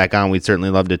to come back on, we'd certainly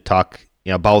love to talk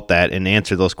about that and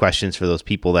answer those questions for those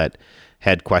people that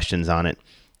had questions on it.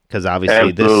 Because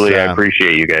obviously, absolutely, I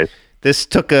appreciate you guys. This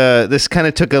kind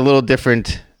of took a little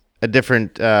different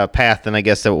path than I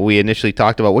guess that we initially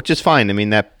talked about, which is fine. I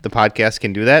mean, that the podcast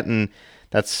can do that, and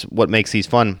that's what makes these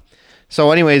fun.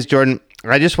 So, anyways, Jordan,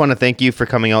 I just want to thank you for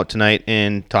coming out tonight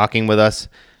and talking with us.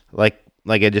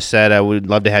 Like I just said, I would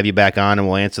love to have you back on, and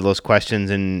we'll answer those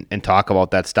questions and talk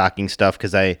about that stocking stuff,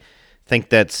 because I think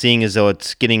that seeing as though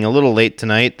it's getting a little late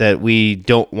tonight, that we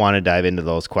don't want to dive into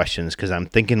those questions, because I'm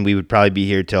thinking we would probably be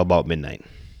here till about midnight.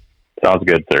 Sounds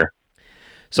good, sir.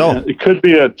 So it could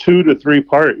be a 2 to 3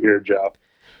 part here, Jeff.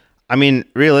 I mean,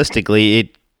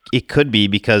 realistically, it could be,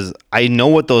 because I know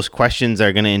what those questions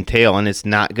are going to entail, and it's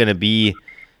not going to be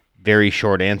very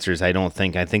short answers, I don't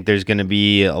think. I think there's going to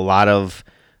be a lot of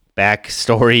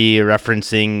backstory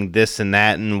referencing this and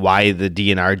that and why the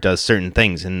DNR does certain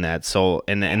things and that. So,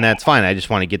 and that's fine. I just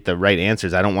want to get the right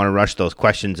answers. I don't want to rush those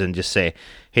questions and just say,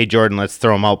 hey, Jordan, let's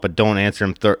throw them out, but don't answer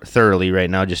them thoroughly right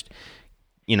now. Just,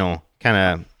 you know, kind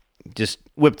of just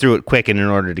whip through it quick and in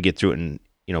order to get through it and,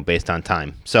 you know, based on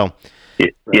time. So,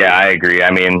 yeah, I agree.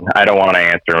 I mean, I don't want to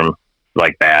answer them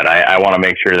like that. I want to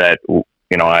make sure that,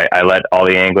 you know, I let all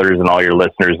the anglers and all your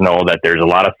listeners know that there's a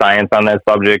lot of science on that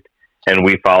subject, and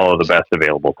we follow the best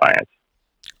available science.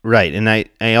 Right. And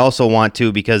I also want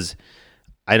to, because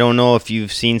I don't know if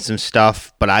you've seen some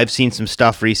stuff, but I've seen some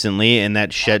stuff recently, and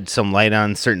that shed some light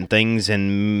on certain things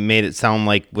and made it sound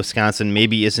like Wisconsin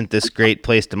maybe isn't this great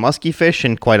place to muskie fish.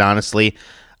 And quite honestly,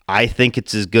 I think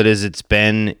it's as good as it's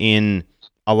been in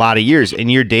a lot of years.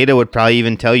 And your data would probably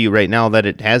even tell you right now that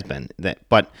it has been.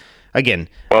 But again,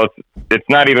 well, it's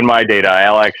not even my data.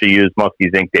 I'll actually use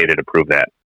Muskies Inc. data to prove that.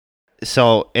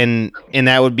 So, and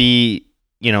that would be,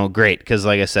 you know, great, because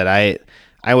like I said,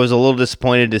 I was a little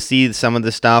disappointed to see some of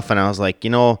the stuff, and I was like, you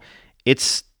know,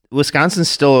 it's Wisconsin's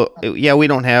still, yeah, we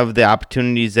don't have the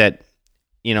opportunities that,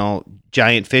 you know,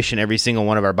 giant fish in every single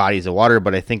one of our bodies of water,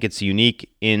 but I think it's unique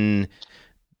in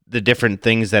the different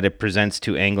things that it presents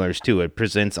to anglers too. It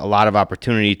presents a lot of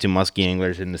opportunity to muskie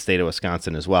anglers in the state of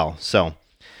Wisconsin as well. So,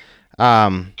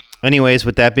 anyways,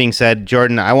 with that being said,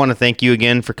 Jordan, I want to thank you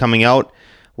again for coming out.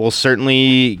 We'll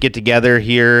certainly get together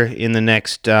here in the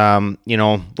next, you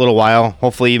know, little while.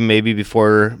 Hopefully, maybe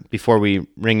before we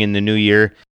ring in the new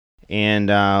year, and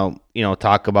you know,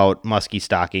 talk about muskie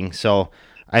stocking. So,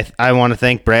 I want to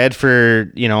thank Brad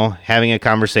for, having a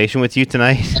conversation with you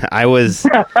tonight. I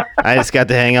just got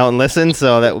to hang out and listen,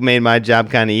 so that made my job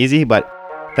kind of easy. But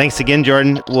thanks again,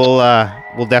 Jordan. We'll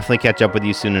definitely catch up with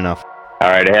you soon enough. All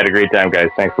right, I had a great time, guys.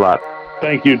 Thanks a lot.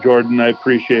 Thank you, Jordan. I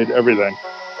appreciate everything.